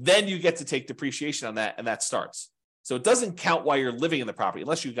property, then you get to take depreciation on that, and that starts. So it doesn't count while you're living in the property,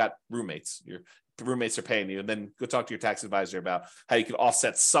 unless you've got roommates. Your roommates are paying you, and then go talk to your tax advisor about how you can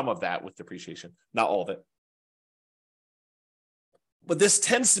offset some of that with depreciation, not all of it. But this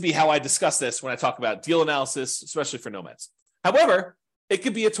tends to be how I discuss this when I talk about deal analysis, especially for nomads. However, it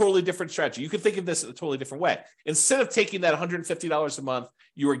could be a totally different strategy. You could think of this in a totally different way. Instead of taking that $150 a month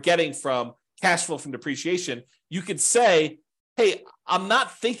you are getting from cash flow from depreciation, you could say, hey, I'm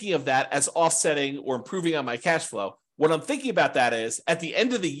not thinking of that as offsetting or improving on my cash flow. What I'm thinking about that is at the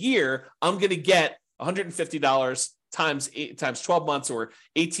end of the year, I'm going to get $150 times 12 months, or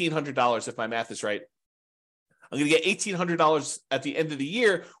 $1,800 if my math is right. I'm going to get $1,800 at the end of the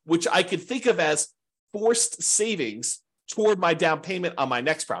year, which I could think of as forced savings toward my down payment on my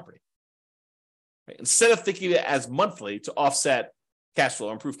next property. Right? Instead of thinking of it as monthly to offset cash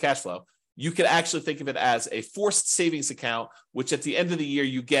flow, improve cash flow, you could actually think of it as a forced savings account, which at the end of the year,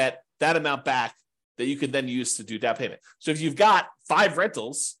 you get that amount back that you can then use to do down payment. So if you've got 5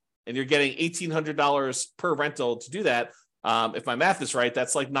 rentals and you're getting $1,800 per rental to do that, if my math is right,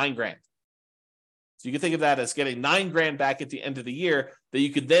 that's like $9,000. So you can think of that as getting $9,000 back at the end of the year that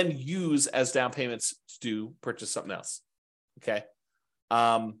you could then use as down payments to purchase something else. Okay.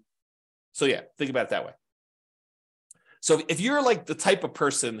 So yeah, think about it that way. So if you're like the type of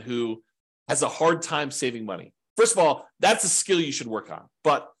person who has a hard time saving money, first of all, that's a skill you should work on.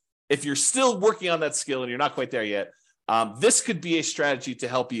 But if you're still working on that skill and you're not quite there yet, this could be a strategy to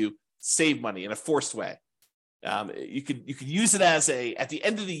help you save money in a forced way. You could use it as at the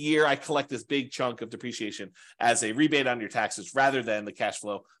end of the year, I collect this big chunk of depreciation as a rebate on your taxes rather than the cash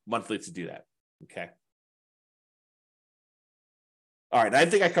flow monthly to do that. Okay. All right. I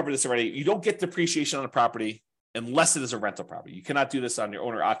think I covered this already. You don't get depreciation on a property unless it is a rental property. You cannot do this on your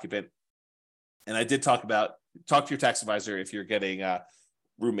owner occupant. And I did talk to your tax advisor if you're getting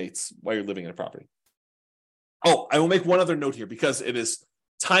roommates while you're living in a property. Oh, I will make one other note here because it is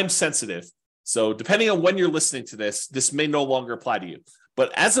time sensitive. So depending on when you're listening to this, this may no longer apply to you.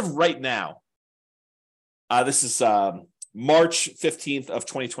 But as of right now, this is March 15th of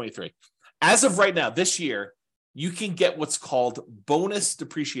 2023. As of right now, this year, you can get what's called bonus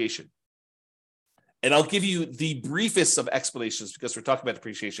depreciation. And I'll give you the briefest of explanations because we're talking about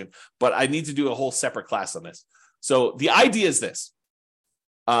depreciation, but I need to do a whole separate class on this. So the idea is this.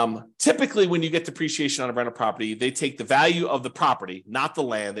 Typically, when you get depreciation on a rental property, they take the value of the property, not the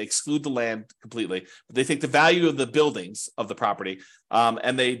land. They exclude the land completely, but they take the value of the buildings of the property,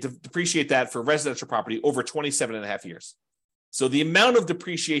 and they depreciate that for residential property over 27 and a half years. So the amount of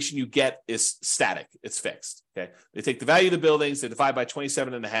depreciation you get is static. It's fixed. Okay. They take the value of the buildings, they divide by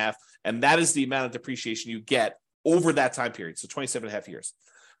 27 and a half, and that is the amount of depreciation you get over that time period. So 27 and a half years.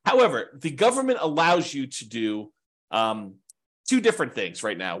 However, the government allows you to do two different things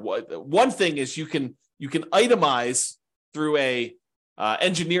right now. One thing is you can itemize through a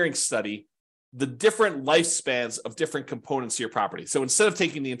engineering study the different lifespans of different components of your property. So instead of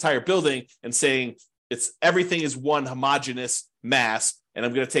taking the entire building and saying everything is one homogeneous mass, and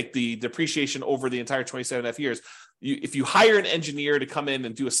I'm going to take the depreciation over the entire 27.5 years. If you hire an engineer to come in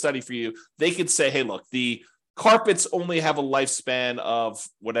and do a study for you, they could say, hey, look, the carpets only have a lifespan of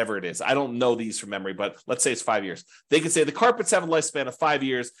whatever it is. I don't know these from memory, but let's say it's 5 years. They could say the carpets have a lifespan of 5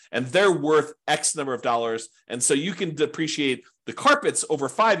 years and they're worth X number of dollars. And so you can depreciate the carpets over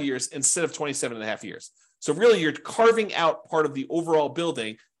 5 years instead of 27.5 years. So really you're carving out part of the overall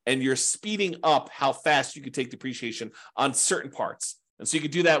building and you're speeding up how fast you can take depreciation on certain parts. And so you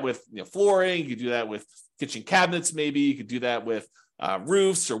could do that with flooring, you could do that with kitchen cabinets, maybe you could do that with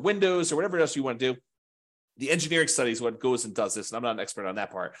roofs or windows or whatever else you want to do. The engineering study is what goes and does this, and I'm not an expert on that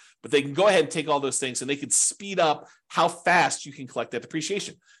part, but they can go ahead and take all those things and they can speed up how fast you can collect that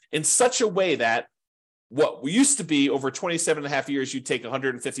depreciation in such a way that what we used to be over 27.5 years, you'd take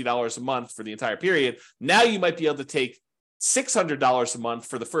 $150 a month for the entire period. Now you might be able to take $600 a month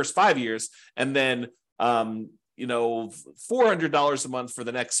for the first 5 years, and then $400 a month for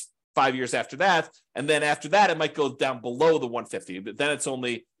the next 5 years after that. And then after that, it might go down below the 150, but then it's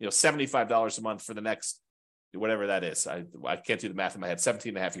only $75 a month for the next whatever that is. I can't do the math in my head,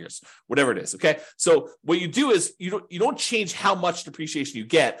 17.5 years, whatever it is. Okay. So what you do is you don't change how much depreciation you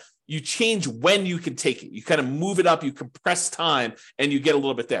get. You change when you can take it. You kind of move it up, you compress time, and you get a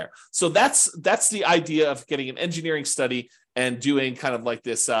little bit there. So that's the idea of getting an engineering study and doing kind of like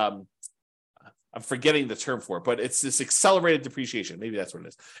this, I'm forgetting the term for it, but it's this accelerated depreciation. Maybe that's what it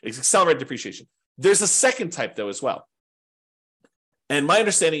is. It's accelerated depreciation. There's a second type though as well. And my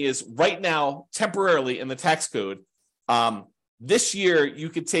understanding is right now, temporarily in the tax code, this year you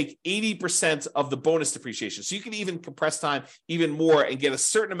could take 80% of the bonus depreciation. So you can even compress time even more and get a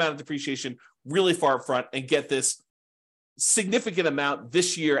certain amount of depreciation really far up front and get this significant amount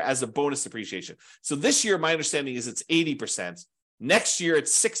this year as a bonus depreciation. So this year, my understanding is it's 80%. Next year,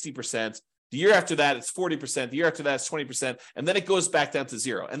 it's 60%. The year after that, it's 40%. The year after that, it's 20%. And then it goes back down to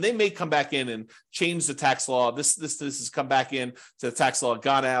zero. And they may come back in and change the tax law. This has come back in to the tax law,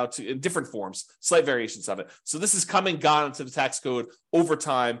 gone out in different forms, slight variations of it. So this is gone into the tax code over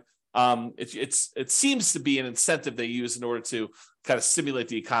time. It seems to be an incentive they use in order to kind of stimulate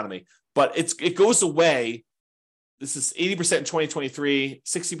the economy. But it goes away. This is 80% in 2023,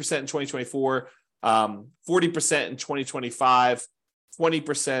 60% in 2024, 40% in 2025,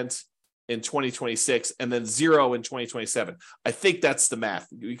 20% in 2026, and then zero in 2027. I think that's the math.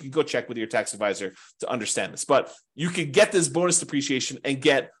 You can go check with your tax advisor to understand this, but you can get this bonus depreciation and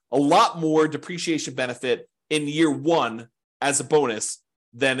get a lot more depreciation benefit in year one as a bonus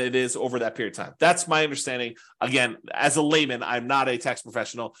than it is over that period of time. That's my understanding. Again, as a layman, I'm not a tax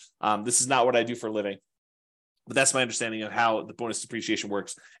professional. This is not what I do for a living, but that's my understanding of how the bonus depreciation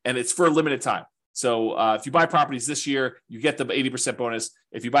works. And it's for a limited time. So if you buy properties this year, you get the 80% bonus.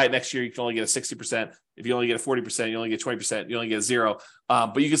 If you buy it next year, you can only get a 60%. If you only get a 40%, you only get 20%, you only get a zero.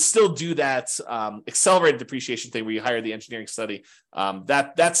 But you can still do that accelerated depreciation thing where you hire the engineering study.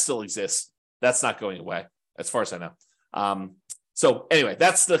 That still exists. That's not going away, as far as I know. So anyway,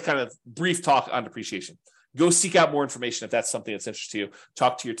 that's the kind of brief talk on depreciation. Go seek out more information if that's something that's interesting to you.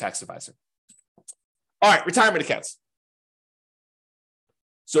 Talk to your tax advisor. All right, retirement accounts.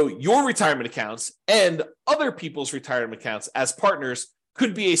 So your retirement accounts and other people's retirement accounts as partners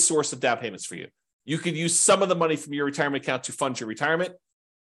could be a source of down payments for you. You could use some of the money from your retirement account to fund your retirement,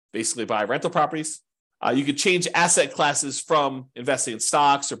 basically buy rental properties. You could change asset classes from investing in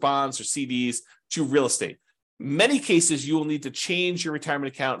stocks or bonds or CDs to real estate. Many cases, you will need to change your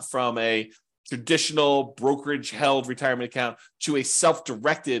retirement account from a traditional brokerage-held retirement account to a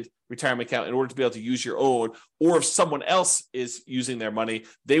self-directed retirement account in order to be able to use your own, or if someone else is using their money,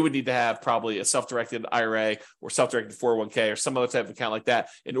 they would need to have probably a self-directed IRA or self-directed 401k or some other type of account like that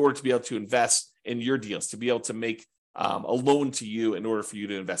in order to be able to invest in your deals, to be able to make a loan to you in order for you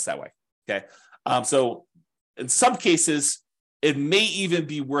to invest that way. Okay. So in some cases, it may even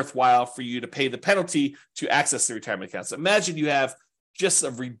be worthwhile for you to pay the penalty to access the retirement accounts. Imagine you have just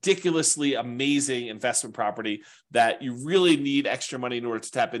a ridiculously amazing investment property that you really need extra money in order to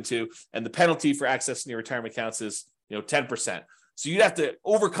tap into. And the penalty for accessing your retirement accounts is 10%. So you'd have to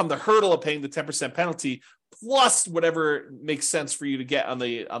overcome the hurdle of paying the 10% penalty plus whatever makes sense for you to get on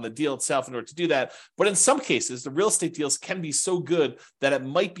the deal itself in order to do that. But in some cases, the real estate deals can be so good that it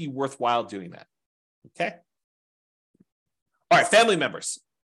might be worthwhile doing that. Okay. All right, family members.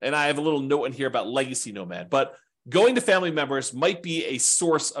 And I have a little note in here about legacy nomad, but going to family members might be a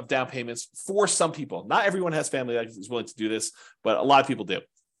source of down payments for some people. Not everyone has family that is willing to do this, but a lot of people do.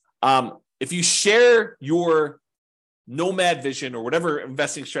 If you share your nomad vision or whatever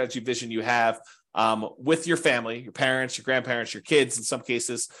investing strategy vision you have with your family, your parents, your grandparents, your kids in some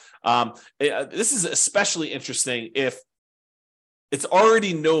cases, this is especially interesting if it's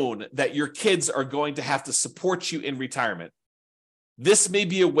already known that your kids are going to have to support you in retirement. This may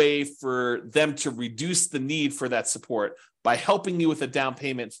be a way for them to reduce the need for that support by helping you with a down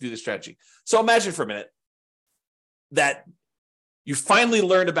payment to do the strategy. So imagine for a minute that you finally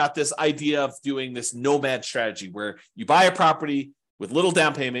learned about this idea of doing this nomad strategy where you buy a property with little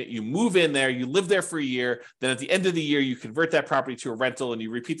down payment, you move in there, you live there for a year, then at the end of the year, you convert that property to a rental and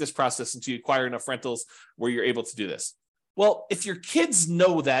you repeat this process until you acquire enough rentals where you're able to do this. Well, if your kids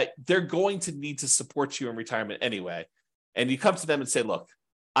know that they're going to need to support you in retirement anyway, and you come to them and say, look,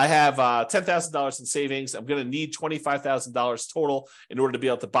 I have $10,000 in savings. I'm going to need $25,000 total in order to be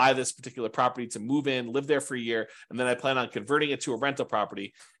able to buy this particular property, to move in, live there for a year, and then I plan on converting it to a rental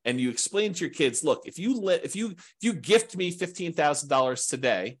property. And you explain to your kids, look, if you gift me $15,000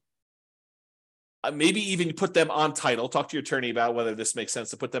 today, maybe even put them on title, talk to your attorney about whether this makes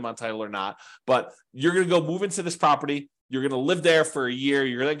sense to put them on title or not, but you're going to go move into this property. You're going to live there for a year.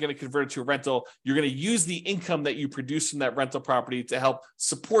 You're then going to convert it to a rental. You're going to use the income that you produce from that rental property to help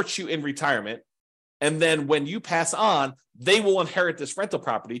support you in retirement. And then when you pass on, they will inherit this rental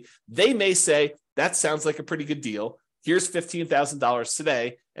property. They may say, that sounds like a pretty good deal. Here's $15,000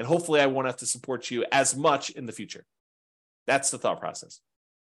 today, and hopefully I won't have to support you as much in the future. That's the thought process.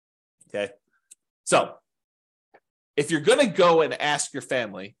 Okay. So if you're going to go and ask your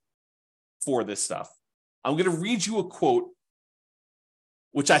family for this stuff, I'm going to read you a quote,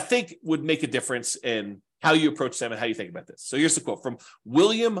 which I think would make a difference in how you approach them and how you think about this. So here's the quote from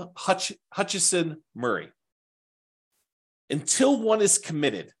William Hutchison Murray. Until one is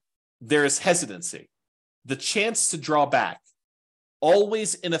committed, there is hesitancy, the chance to draw back,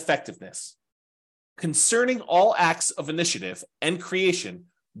 always ineffectiveness. Concerning all acts of initiative and creation,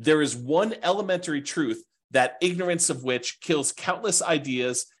 there is one elementary truth that ignorance of which kills countless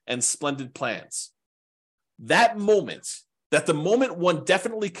ideas and splendid plans. That the moment one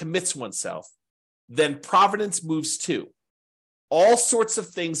definitely commits oneself, then providence moves too. All sorts of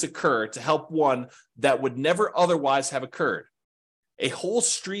things occur to help one that would never otherwise have occurred. A whole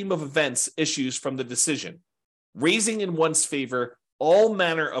stream of events issues from the decision, raising in one's favor all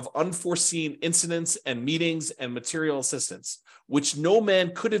manner of unforeseen incidents and meetings and material assistance, which no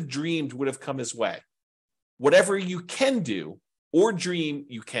man could have dreamed would have come his way. Whatever you can do or dream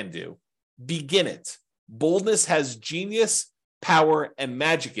you can do, begin it. Boldness has genius, power, and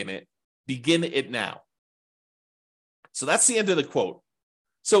magic in it. Begin it now. So that's the end of the quote.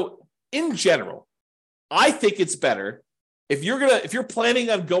 So in general, I think it's better if you're planning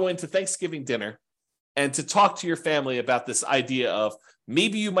on going to Thanksgiving dinner and to talk to your family about this idea of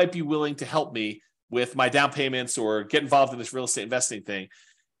maybe you might be willing to help me with my down payments or get involved in this real estate investing thing.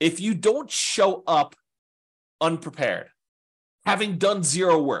 If you don't show up unprepared, having done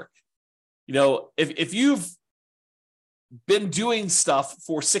zero work, if you've been doing stuff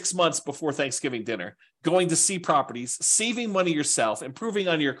for 6 months before Thanksgiving dinner, going to see properties, saving money yourself, improving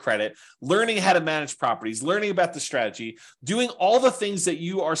on your credit, learning how to manage properties, learning about the strategy, doing all the things that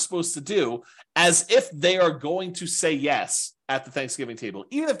you are supposed to do as if they are going to say yes at the Thanksgiving table,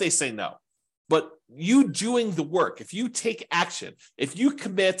 even if they say no. But you doing the work, if you take action, if you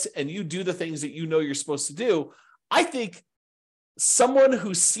commit and you do the things that you know you're supposed to do, I think someone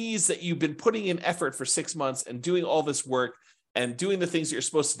who sees that you've been putting in effort for 6 months and doing all this work and doing the things that you're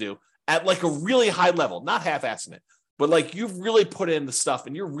supposed to do at like a really high level, not half-assing it, but like you've really put in the stuff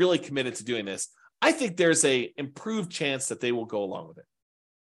and you're really committed to doing this, I think there's a improved chance that they will go along with it.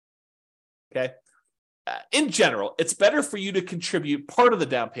 Okay. In general, it's better for you to contribute part of the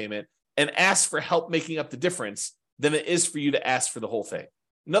down payment and ask for help making up the difference than it is for you to ask for the whole thing.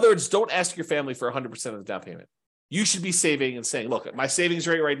 In other words, don't ask your family for 100% of the down payment. You should be saving and saying, look, my savings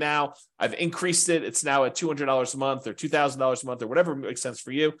rate right now, I've increased it. It's now at $200 a month or $2,000 a month or whatever makes sense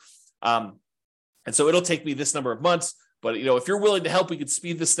for you. And so it'll take me this number of months. But, if you're willing to help, we can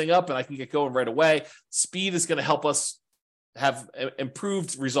speed this thing up and I can get going right away. Speed is going to help us have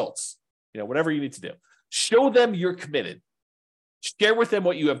improved results, whatever you need to do. Show them you're committed. Share with them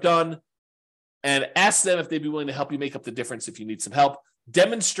what you have done and ask them if they'd be willing to help you make up the difference if you need some help.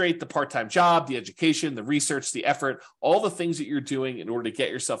 Demonstrate the part-time job, the education, the research, the effort, all the things that you're doing in order to get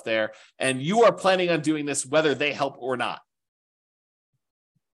yourself there. And you are planning on doing this whether they help or not.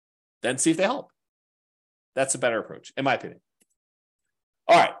 Then see if they help. That's a better approach, in my opinion.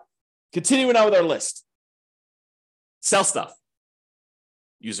 All right. Continuing on with our list. Sell stuff.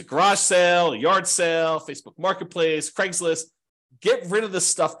 Use a garage sale, a yard sale, Facebook Marketplace, Craigslist. Get rid of the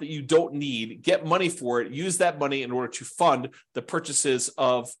stuff that you don't need. Get money for it. Use that money in order to fund the purchases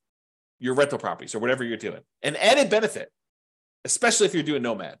of your rental properties or whatever you're doing. An added benefit, especially if you're doing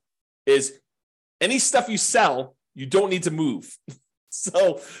nomad, is any stuff you sell you don't need to move.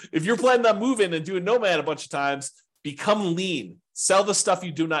 So if you're planning on moving and doing nomad a bunch of times, become lean. Sell the stuff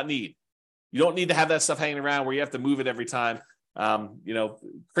you do not need. You don't need to have that stuff hanging around where you have to move it every time. Go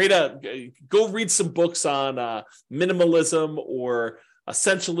read some books on minimalism or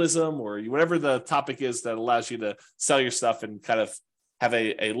essentialism or whatever the topic is that allows you to sell your stuff and kind of have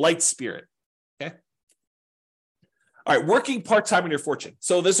a light spirit. Okay. All right. Working part-time in your fortune.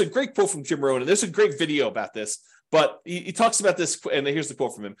 So there's a great quote from Jim Rohn, and there's a great video about this, but he talks about this. And here's the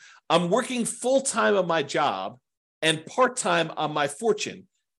quote from him. I'm working full-time on my job and part-time on my fortune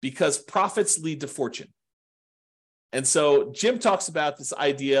because profits lead to fortune. And so Jim talks about this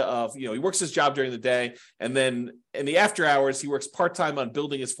idea of, he works his job during the day, and then in the after hours, he works part-time on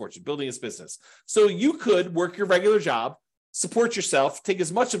building his fortune, building his business. So you could work your regular job, support yourself, take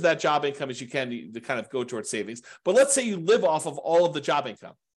as much of that job income as you can to kind of go towards savings. But let's say you live off of all of the job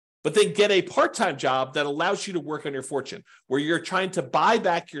income, but then get a part-time job that allows you to work on your fortune, where you're trying to buy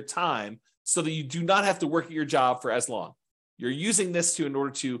back your time so that you do not have to work at your job for as long. You're using this in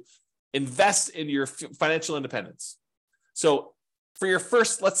order to invest in your financial independence. So for your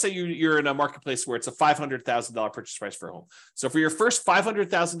first, let's say you're in a marketplace where it's a $500,000 purchase price for a home. So for your first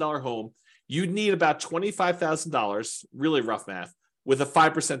 $500,000 home, you need about $25,000, really rough math, with a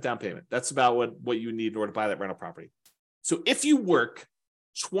 5% down payment. That's about what you need in order to buy that rental property. So if you work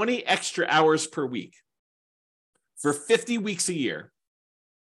 20 extra hours per week for 50 weeks a year,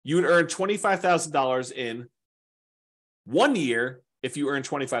 you would earn $25,000 in 1 year if you earn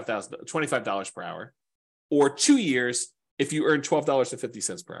 $25 per hour, or 2 years if you earn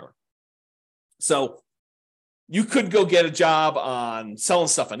 $12.50 per hour. So you could go get a job on selling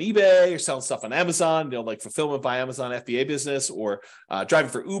stuff on eBay or selling stuff on Amazon, like fulfillment by Amazon FBA business, or driving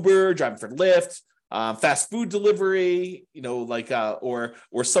for Uber, driving for Lyft, fast food delivery,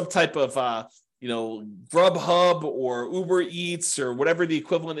 or some type of Grubhub or Uber Eats or whatever the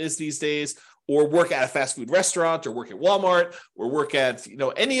equivalent is these days, or work at a fast food restaurant, or work at Walmart, or work at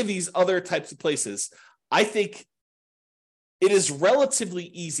any of these other types of places. I think it is relatively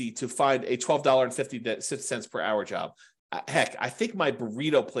easy to find a $12.50 per hour job. Heck, I think my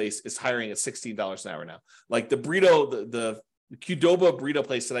burrito place is hiring at $16 an hour now. Like the burrito, the Qdoba burrito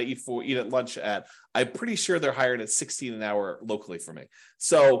place that I eat at lunch at, I'm pretty sure they're hiring at $16 an hour locally for me.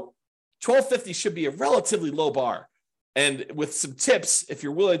 So $12.50 should be a relatively low bar. And with some tips, if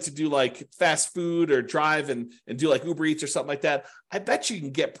you're willing to do like fast food or drive and do like Uber Eats or something like that, I bet you can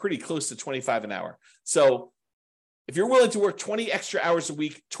get pretty close to $25 an hour. So if you're willing to work 20 extra hours a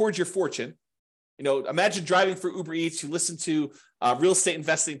week towards your fortune, imagine driving for Uber Eats. You listen to real estate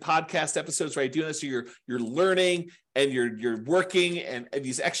investing podcast episodes where I do this. So you're learning and you're working and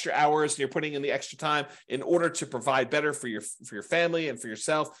these extra hours, and you're putting in the extra time in order to provide better for your family and for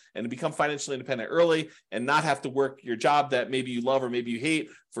yourself, and to become financially independent early and not have to work your job that maybe you love or maybe you hate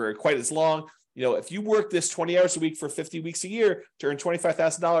for quite as long. If you work this 20 hours a week for 50 weeks a year to earn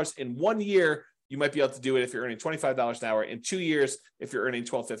 $25,000 in 1 year, you might be able to do it if you're earning $25 an hour. In 2 years, if you're earning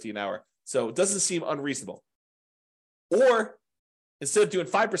 $12.50 an hour. So it doesn't seem unreasonable. Or instead of doing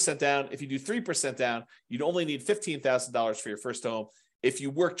 5% down, if you do 3% down, you'd only need $15,000 for your first home. If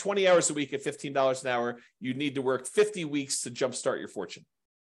you work 20 hours a week at $15 an hour, you need to work 50 weeks to jumpstart your fortune.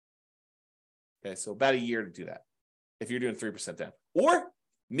 Okay, so about a year to do that if you're doing 3% down. Or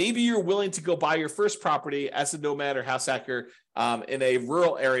maybe you're willing to go buy your first property as a nomad or house hacker in a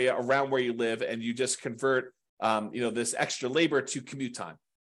rural area around where you live, and you just convert this extra labor to commute time.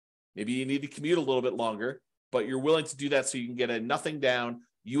 Maybe you need to commute a little bit longer, but you're willing to do that so you can get a nothing down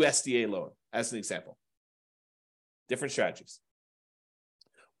USDA loan, as an example. Different strategies.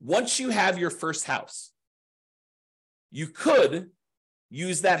 Once you have your first house, you could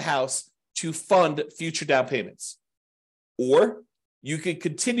use that house to fund future down payments, or you could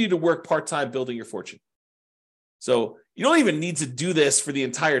continue to work part-time building your fortune. So you don't even need to do this for the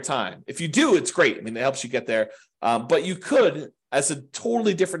entire time. If you do, it's great. It helps you get there. But you could, as a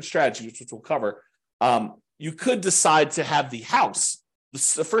totally different strategy, which we'll cover, you could decide to have the house,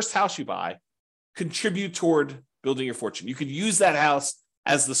 the first house you buy, contribute toward building your fortune. You could use that house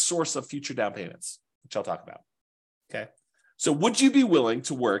as the source of future down payments, which I'll talk about. Okay. So would you be willing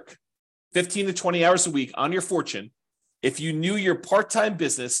to work 15 to 20 hours a week on your fortune if you knew your part-time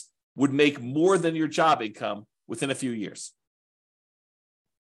business would make more than your job income within a few years?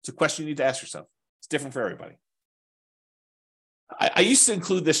 It's a question you need to ask yourself. It's different for everybody. I used to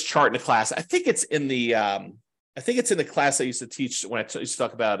include this chart in a class. I think it's in the class I used to teach when I used to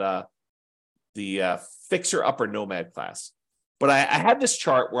talk about the Fixer Upper Nomad class. But I had this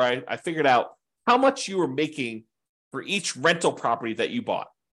chart where I figured out how much you were making for each rental property that you bought.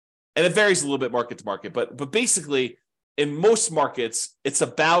 And it varies a little bit market to market, but basically in most markets, it's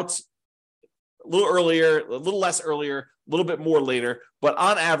about a little earlier, a little less earlier, a little bit more later, but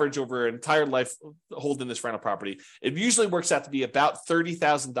on average over an entire life holding this rental property, it usually works out to be about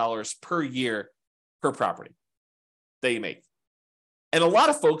 $30,000 per year per property that you make. And a lot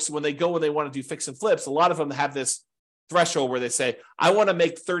of folks, when they want to do fix and flips, a lot of them have this threshold where they say, I want to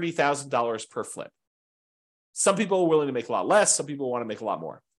make $30,000 per flip. Some people are willing to make a lot less. Some people want to make a lot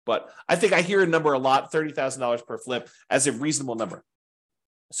more. But I think I hear a number a lot, $30,000 per flip, as a reasonable number.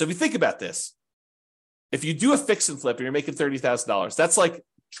 So if you think about this, if you do a fix and flip and you're making $30,000, that's like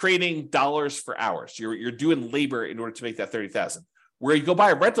trading dollars for hours. You're doing labor in order to make that $30,000. Where you go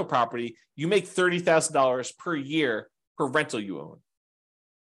buy a rental property, you make $30,000 per year per rental you own.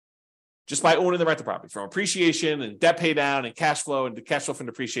 Just by owning the rental property, from appreciation and debt pay down and cash flow from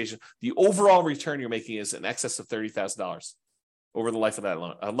depreciation, the overall return you're making is in excess of $30,000 over the life of that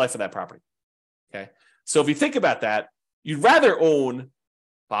loan, life of that property. Okay, so if you think about that, you'd rather own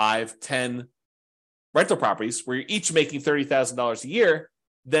 5, 10 rental properties where you're each making $30,000 a year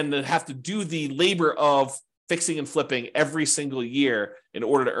than to have to do the labor of fixing and flipping every single year in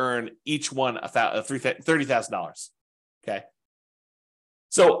order to earn each one $30,000. Okay.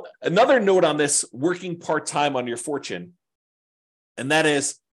 So another note on this, working part-time on your fortune, and that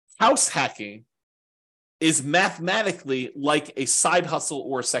is house hacking is mathematically like a side hustle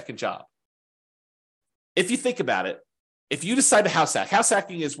or a second job. If you think about it, if you decide to house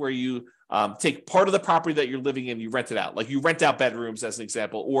hacking is where you take part of the property that you're living in, you rent it out. Like you rent out bedrooms as an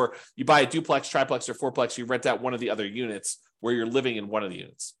example, or you buy a duplex, triplex, or fourplex, you rent out one of the other units where you're living in one of the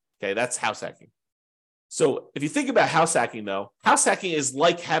units. Okay, that's house hacking. So if you think about house hacking though, house hacking is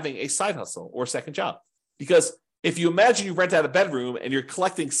like having a side hustle or second job. Because if you imagine you rent out a bedroom and you're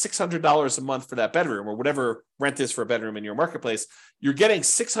collecting $600 a month for that bedroom, or whatever rent is for a bedroom in your marketplace, you're getting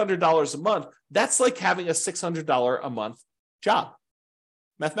 $600 a month. That's like having a $600 a month job,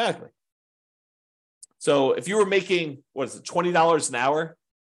 mathematically. So if you were making, $20 an hour,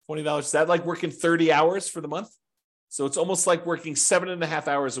 $20, is that like working 30 hours for the month? So it's almost like working 7.5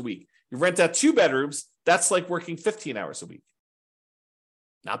 hours a week. You rent out 2 bedrooms, that's like working 15 hours a week.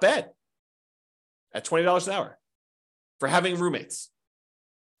 Not bad. At $20 an hour for having roommates.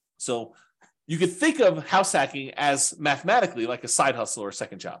 So you could think of house hacking as mathematically like a side hustle or a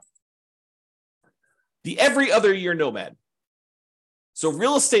second job. The every other year nomad. So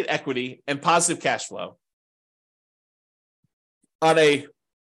real estate equity and positive cash flow on a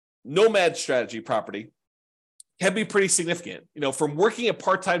nomad strategy property can be pretty significant. You know, from working a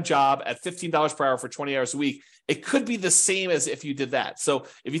part-time job at $15 per hour for 20 hours a week, it could be the same as if you did that. So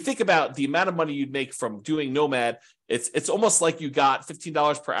if you think about the amount of money you'd make from doing nomad, it's almost like you got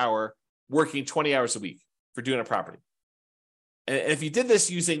 $15 per hour working 20 hours a week for doing a property. And if you did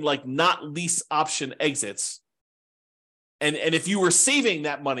this using like not lease option exits, and if you were saving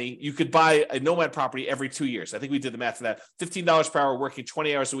that money, you could buy a nomad property every 2 years. I think we did the math for that. $15 per hour working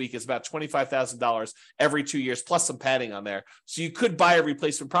 20 hours a week is about $25,000 every 2 years, plus some padding on there. So you could buy a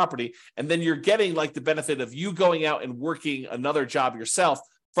replacement property, and then you're getting like the benefit of you going out and working another job yourself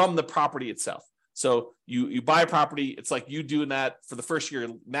from the property itself. So you buy a property, it's like you doing that for the first year,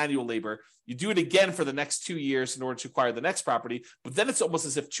 manual labor. You do it again for the next 2 years in order to acquire the next property, but then it's almost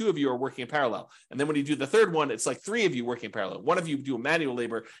as if 2 of you are working in parallel. And then when you do the third one, it's like 3 of you working in parallel. 1 of you do a manual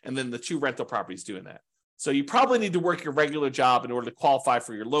labor, and then the 2 rental properties doing that. So you probably need to work your regular job in order to qualify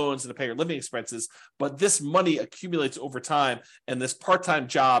for your loans and to pay your living expenses, but this money accumulates over time, and this part-time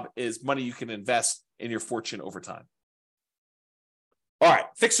job is money you can invest in your fortune over time. All right,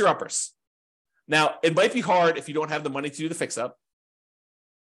 fixer-uppers. Now, it might be hard if you don't have the money to do the fix-up.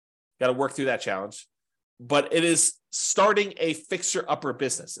 Got to work through that challenge. But it is starting a fixer-upper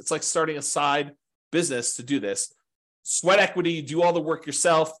business. It's like starting a side business to do this. Sweat equity, do all the work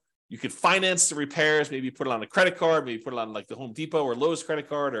yourself. You could finance the repairs, maybe put it on a credit card, maybe put it on like the Home Depot or Lowe's credit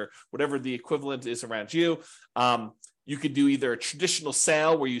card or whatever the equivalent is around you. You could do either a traditional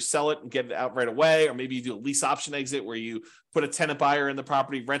sale where you sell it and get it out right away, or maybe you do a lease option exit where you put a tenant buyer in the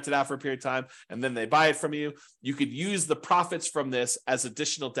property, rent it out for a period of time, and then they buy it from you. You could use the profits from this as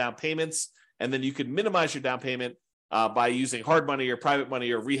additional down payments, and then you could minimize your down payment by using hard money or private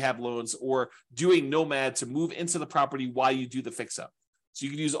money or rehab loans, or doing nomad to move into the property while you do the fix-up. So you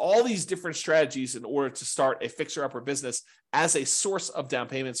can use all these different strategies in order to start a fixer-upper business as a source of down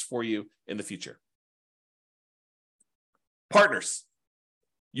payments for you in the future. Partners.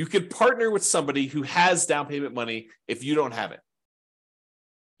 You could partner with somebody who has down payment money if you don't have it.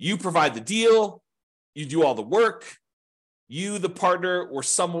 You provide the deal, you do all the work, you, the partner, or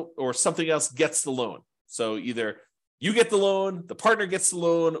something else gets the loan. So either You get the loan, the partner gets the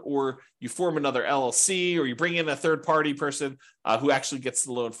loan, or you form another LLC, or you bring in a third-party person who actually gets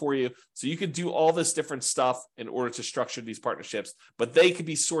the loan for you. So you could do all this different stuff in order to structure these partnerships, but they could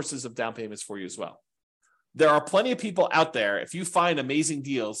be sources of down payments for you as well. There are plenty of people out there, if you find amazing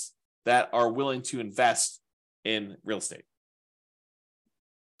deals, that are willing to invest in real estate.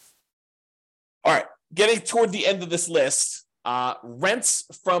 All right, getting toward the end of this list, rents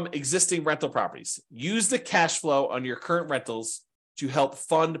from existing rental properties. Use the cash flow on your current rentals to help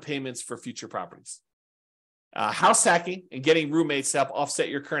fund payments for future properties. House hacking and getting roommates to help offset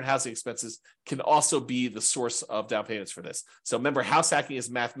your current housing expenses can also be the source of down payments for this. So remember, house hacking is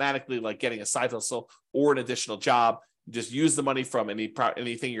mathematically like getting a side hustle or an additional job. You just use the money from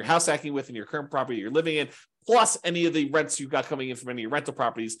anything you're house hacking with in your current property you're living in, plus any of the rents you've got coming in from any of your rental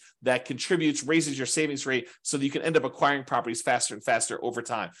properties that contributes, raises your savings rate so that you can end up acquiring properties faster and faster over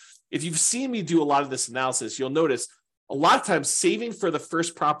time. If you've seen me do a lot of this analysis, you'll notice a lot of times saving for the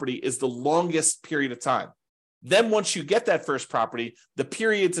first property is the longest period of time. Then once you get that first property, the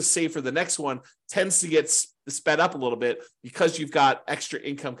period to save for the next one tends to get sped up a little bit because you've got extra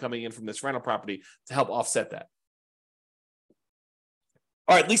income coming in from this rental property to help offset that.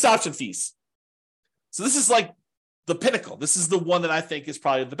 All right, lease option fees. So this is like the pinnacle. This is the one that I think is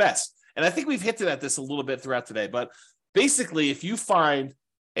probably the best. And I think we've hinted at this a little bit throughout today. But basically, if you find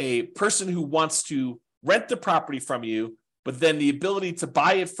a person who wants to rent the property from you, but then the ability to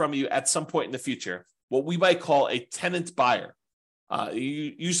buy it from you at some point in the future, what we might call a tenant buyer.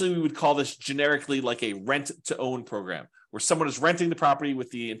 Usually we would call this generically like a rent-to-own program, where someone is renting the property with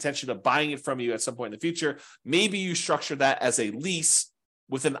the intention of buying it from you at some point in the future. Maybe you structure that as a lease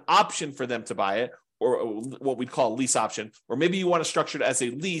with an option for them to buy it, or what we'd call a lease option. Or maybe you want to structure it as a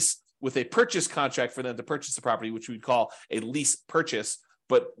lease with a purchase contract for them to purchase the property, which we'd call a lease purchase.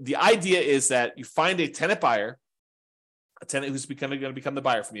 But the idea is that you find a tenant buyer, a tenant who's going to become the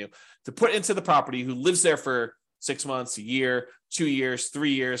buyer from you, to put into the property, who lives there for 6 months, a year, 2 years,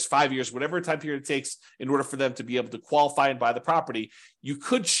 3 years, 5 years, whatever time period it takes in order for them to be able to qualify and buy the property. You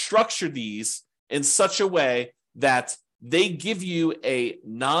could structure these in such a way that they give you a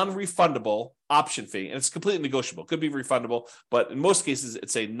non-refundable option fee, and it's completely negotiable. It could be refundable, but in most cases,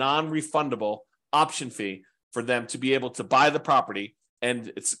 it's a non-refundable option fee for them to be able to buy the property.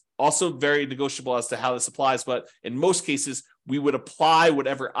 And it's also very negotiable as to how this applies, but in most cases, we would apply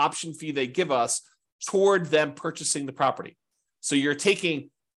whatever option fee they give us toward them purchasing the property. So you're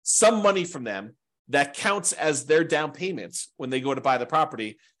taking some money from them that counts as their down payments when they go to buy the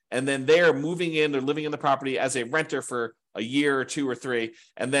property, and then they're moving in, they're living in the property as a renter for a year or 2 or 3,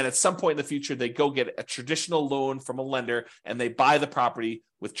 and then at some point in the future, they go get a traditional loan from a lender, and they buy the property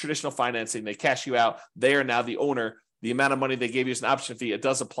with traditional financing, they cash you out, they are now the owner. The amount of money they gave you as an option fee, it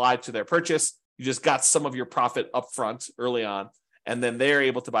does apply to their purchase. You just got some of your profit up front early on, and then they're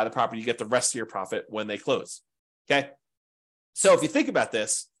able to buy the property. You get the rest of your profit when they close. Okay? So if you think about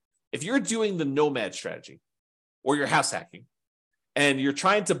this, if you're doing the nomad strategy or you're house hacking and you're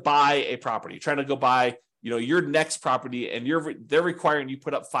trying to buy a property, trying to go buy, your next property, and they're requiring you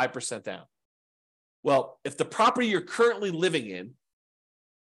put up 5% down. Well, if the property you're currently living in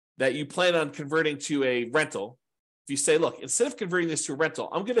that you plan on converting to a rental, if you say, look, instead of converting this to a rental,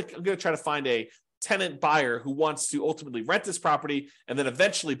 I'm gonna try to find a tenant buyer who wants to ultimately rent this property and then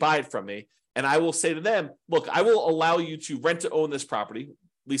eventually buy it from me. And I will say to them, look, I will allow you to rent to own this property,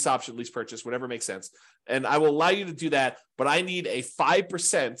 lease option, lease purchase, whatever makes sense. And I will allow you to do that, but I need a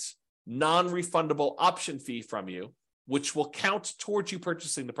 5% non-refundable option fee from you, which will count towards you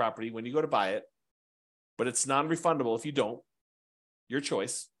purchasing the property when you go to buy it, but it's non-refundable if you don't, your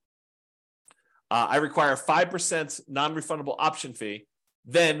choice. I require a 5% non-refundable option fee.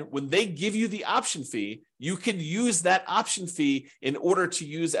 Then when they give you the option fee, you can use that option fee in order to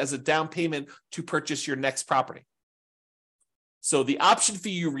use as a down payment to purchase your next property. So the option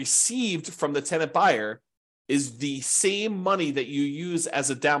fee you received from the tenant buyer is the same money that you use as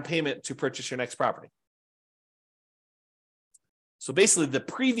a down payment to purchase your next property. So basically, the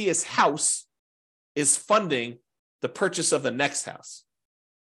previous house is funding the purchase of the next house.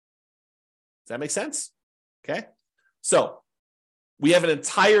 Does that make sense? Okay. So we have an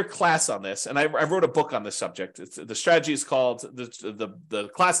entire class on this, and I wrote a book on this subject. The strategy is called, the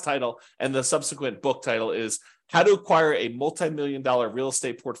class title and the subsequent book title is How to Acquire a Multi-Million-Dollar Real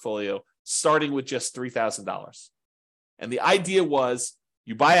Estate Portfolio Starting with Just $3,000. And the idea was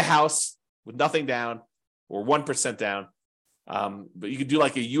you buy a house with nothing down or 1% down, but you could do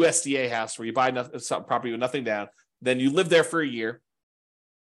like a USDA house where you buy some property with nothing down. Then you live there for a year.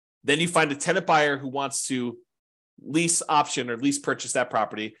 Then you find a tenant buyer who wants to lease option or lease purchase that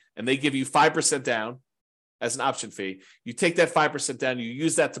property, and they give you 5% down. as an option fee. You take that 5% down, you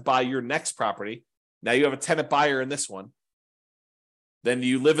use that to buy your next property. Now you have a tenant buyer in this one. Then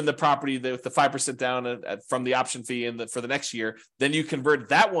you live in the property with the 5% down from the option fee for the next year. Then you convert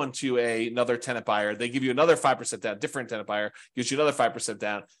that one to another tenant buyer. They give you another 5% down, different tenant buyer, gives you another 5%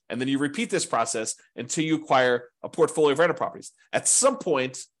 down. And then you repeat this process until you acquire a portfolio of rental properties. At some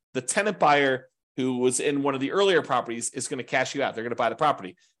point, the tenant buyer who was in one of the earlier properties is going to cash you out. They're going to buy the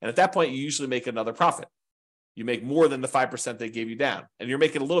property. And at that point, you usually make another profit. You make more than the 5% they gave you down. And you're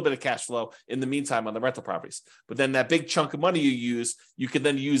making a little bit of cash flow in the meantime on the rental properties. But then that big chunk of money you use, you can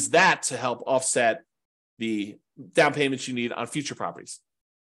then use that to help offset the down payments you need on future properties.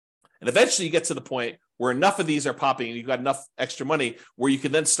 And eventually you get to the point where enough of these are popping and you've got enough extra money where you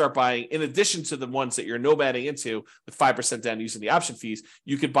can then start buying, in addition to the ones that you're nomading into with 5% down using the option fees,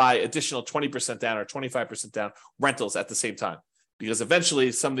 you could buy additional 20% down or 25% down rentals at the same time. Because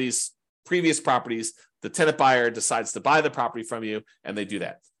eventually some of these previous properties, the tenant buyer decides to buy the property from you and they do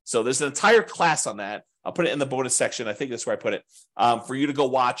that. So there's an entire class on that. I'll put it in the bonus section. I think that's where I put it for you to go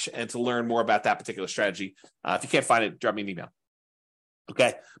watch and to learn more about that particular strategy. If you can't find it, drop me an email.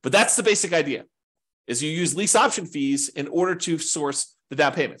 Okay. But that's the basic idea, is you use lease option fees in order to source the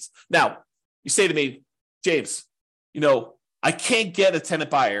down payments. Now you say to me, James, I can't get a tenant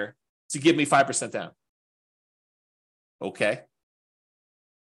buyer to give me 5% down. Okay.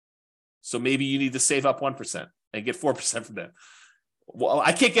 So maybe you need to save up 1% and get 4% from them. Well,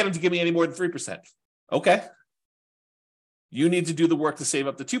 I can't get them to give me any more than 3%. Okay. You need to do the work to save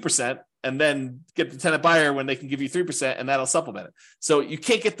up the 2% and then get the tenant buyer when they can give you 3%, and that'll supplement it. So you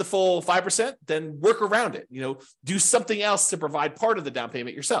can't get the full 5%, then work around it. Do something else to provide part of the down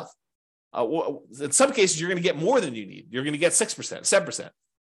payment yourself. In some cases, you're going to get more than you need. You're going to get 6%, 7%.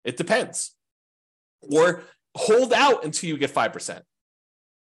 It depends. Or hold out until you get 5%.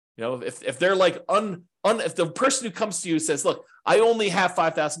 If they're like if the person who comes to you says, look, I only have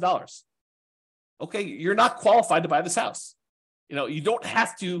 $5,000. Okay, you're not qualified to buy this house. You don't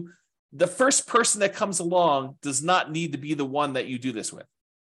have to. The first person that comes along does not need to be the one that you do this with.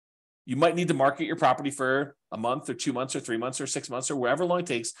 You might need to market your property for a month or 2 months or 3 months or 6 months or wherever long it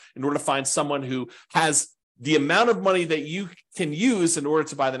takes in order to find someone who has the amount of money that you can use in order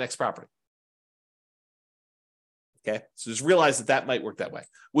to buy the next property. Okay, so just realize that might work that way,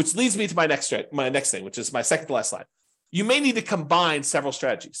 which leads me to my next thing, which is my second to last slide. You may need to combine several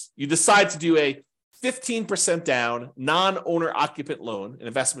strategies. You decide to do a 15% down non-owner occupant loan, an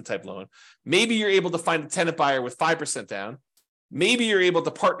investment type loan. Maybe you're able to find a tenant buyer with 5% down. Maybe you're able to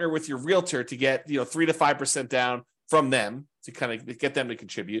partner with your realtor to get 3 to 5% down from them to kind of get them to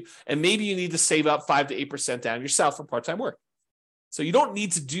contribute. And maybe you need to save up 5 to 8% down yourself from part-time work. So you don't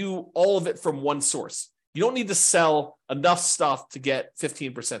need to do all of it from one source. You don't need to sell enough stuff to get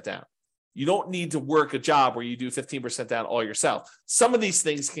 15% down. You don't need to work a job where you do 15% down all yourself. Some of these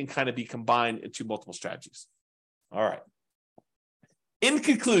things can kind of be combined into multiple strategies. All right. In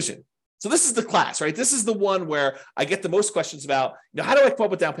conclusion, so this is the class, right? This is the one where I get the most questions about, how do I come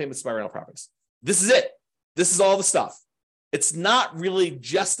up with down payments to my rental properties? This is it. This is all the stuff. It's not really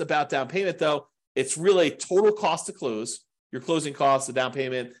just about down payment, though. It's really total cost to close, your closing costs, the down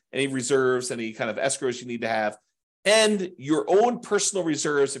payment, any reserves, any kind of escrows you need to have, and your own personal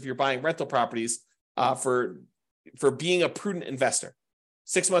reserves if you're buying rental properties for being a prudent investor.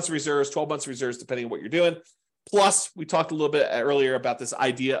 6 months of reserves, 12 months of reserves, depending on what you're doing. Plus, we talked a little bit earlier about this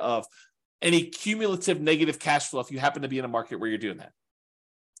idea of any cumulative negative cash flow if you happen to be in a market where you're doing that.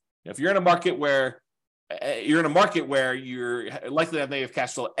 If you're in a market where you're likely to have negative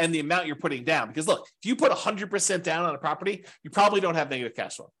cash flow and the amount you're putting down, because look, if you put 100% down on a property, you probably don't have negative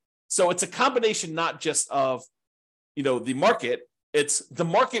cash flow. So it's a combination not just of the market, it's the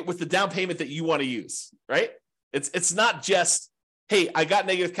market with the down payment that you want to use, right? It's not just, hey, I got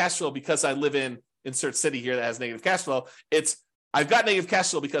negative cash flow because I live in insert city here that has negative cash flow. It's I've got negative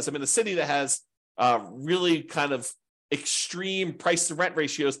cash flow because I'm in a city that has really kind of extreme price to rent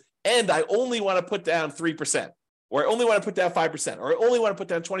ratios, and I only want to put down 3%, or I only want to put down 5%, or I only want to put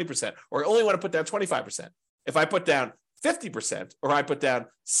down 20%, or I only want to put down 25%. If I put down 50%, or I put down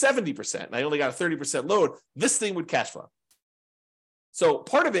 70%, and I only got a 30% load, this thing would cash flow. So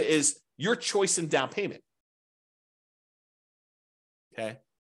part of it is your choice in down payment. Okay.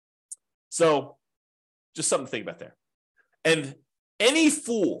 So just something to think about there. And any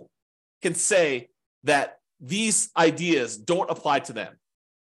fool can say that these ideas don't apply to them.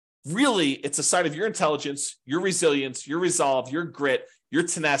 Really, it's a sign of your intelligence, your resilience, your resolve, your grit, your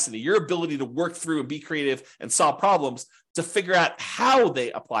tenacity, your ability to work through and be creative and solve problems to figure out how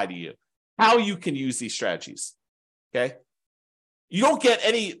they apply to you, how you can use these strategies. Okay. You don't get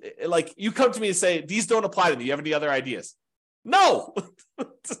any, like, you come to me and say, these don't apply to me. You have any other ideas? No.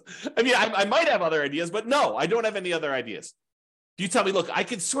 I mean, I might have other ideas, but no, I don't have any other ideas. You tell me, look, I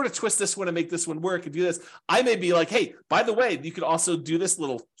could sort of twist this one and make this one work and do this. I may be like, hey, by the way, you could also do this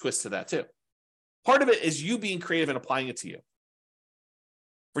little twist to that too. Part of it is you being creative and applying it to you.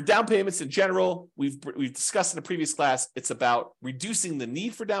 For down payments in general, we've discussed in a previous class, it's about reducing the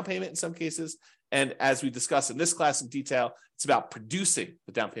need for down payment in some cases. And as we discussed in this class in detail, it's about producing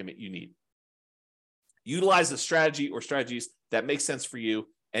the down payment you need. Utilize a strategy or strategies that make sense for you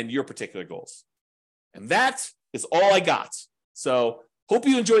and your particular goals. And that is all I got. So hope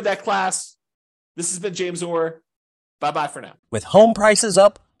you enjoyed that class. This has been James Orr. Bye-bye for now. With home prices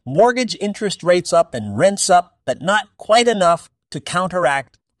up, mortgage interest rates up, and rents up, but not quite enough to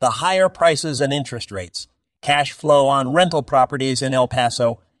counteract the higher prices and interest rates, cash flow on rental properties in El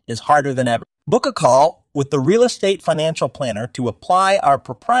Paso is harder than ever. Book a call with the Real Estate Financial Planner to apply our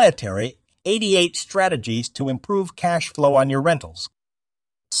proprietary 88 strategies to improve cash flow on your rentals.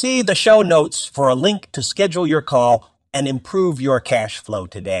 See the show notes for a link to schedule your call and improve your cash flow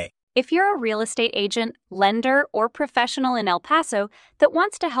today. If you're a real estate agent, lender, or professional in El Paso that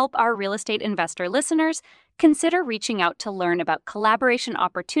wants to help our real estate investor listeners, consider reaching out to learn about collaboration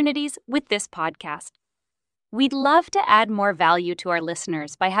opportunities with this podcast. We'd love to add more value to our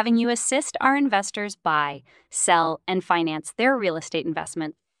listeners by having you assist our investors buy, sell, and finance their real estate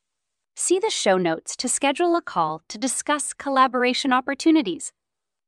investment. See the show notes to schedule a call to discuss collaboration opportunities.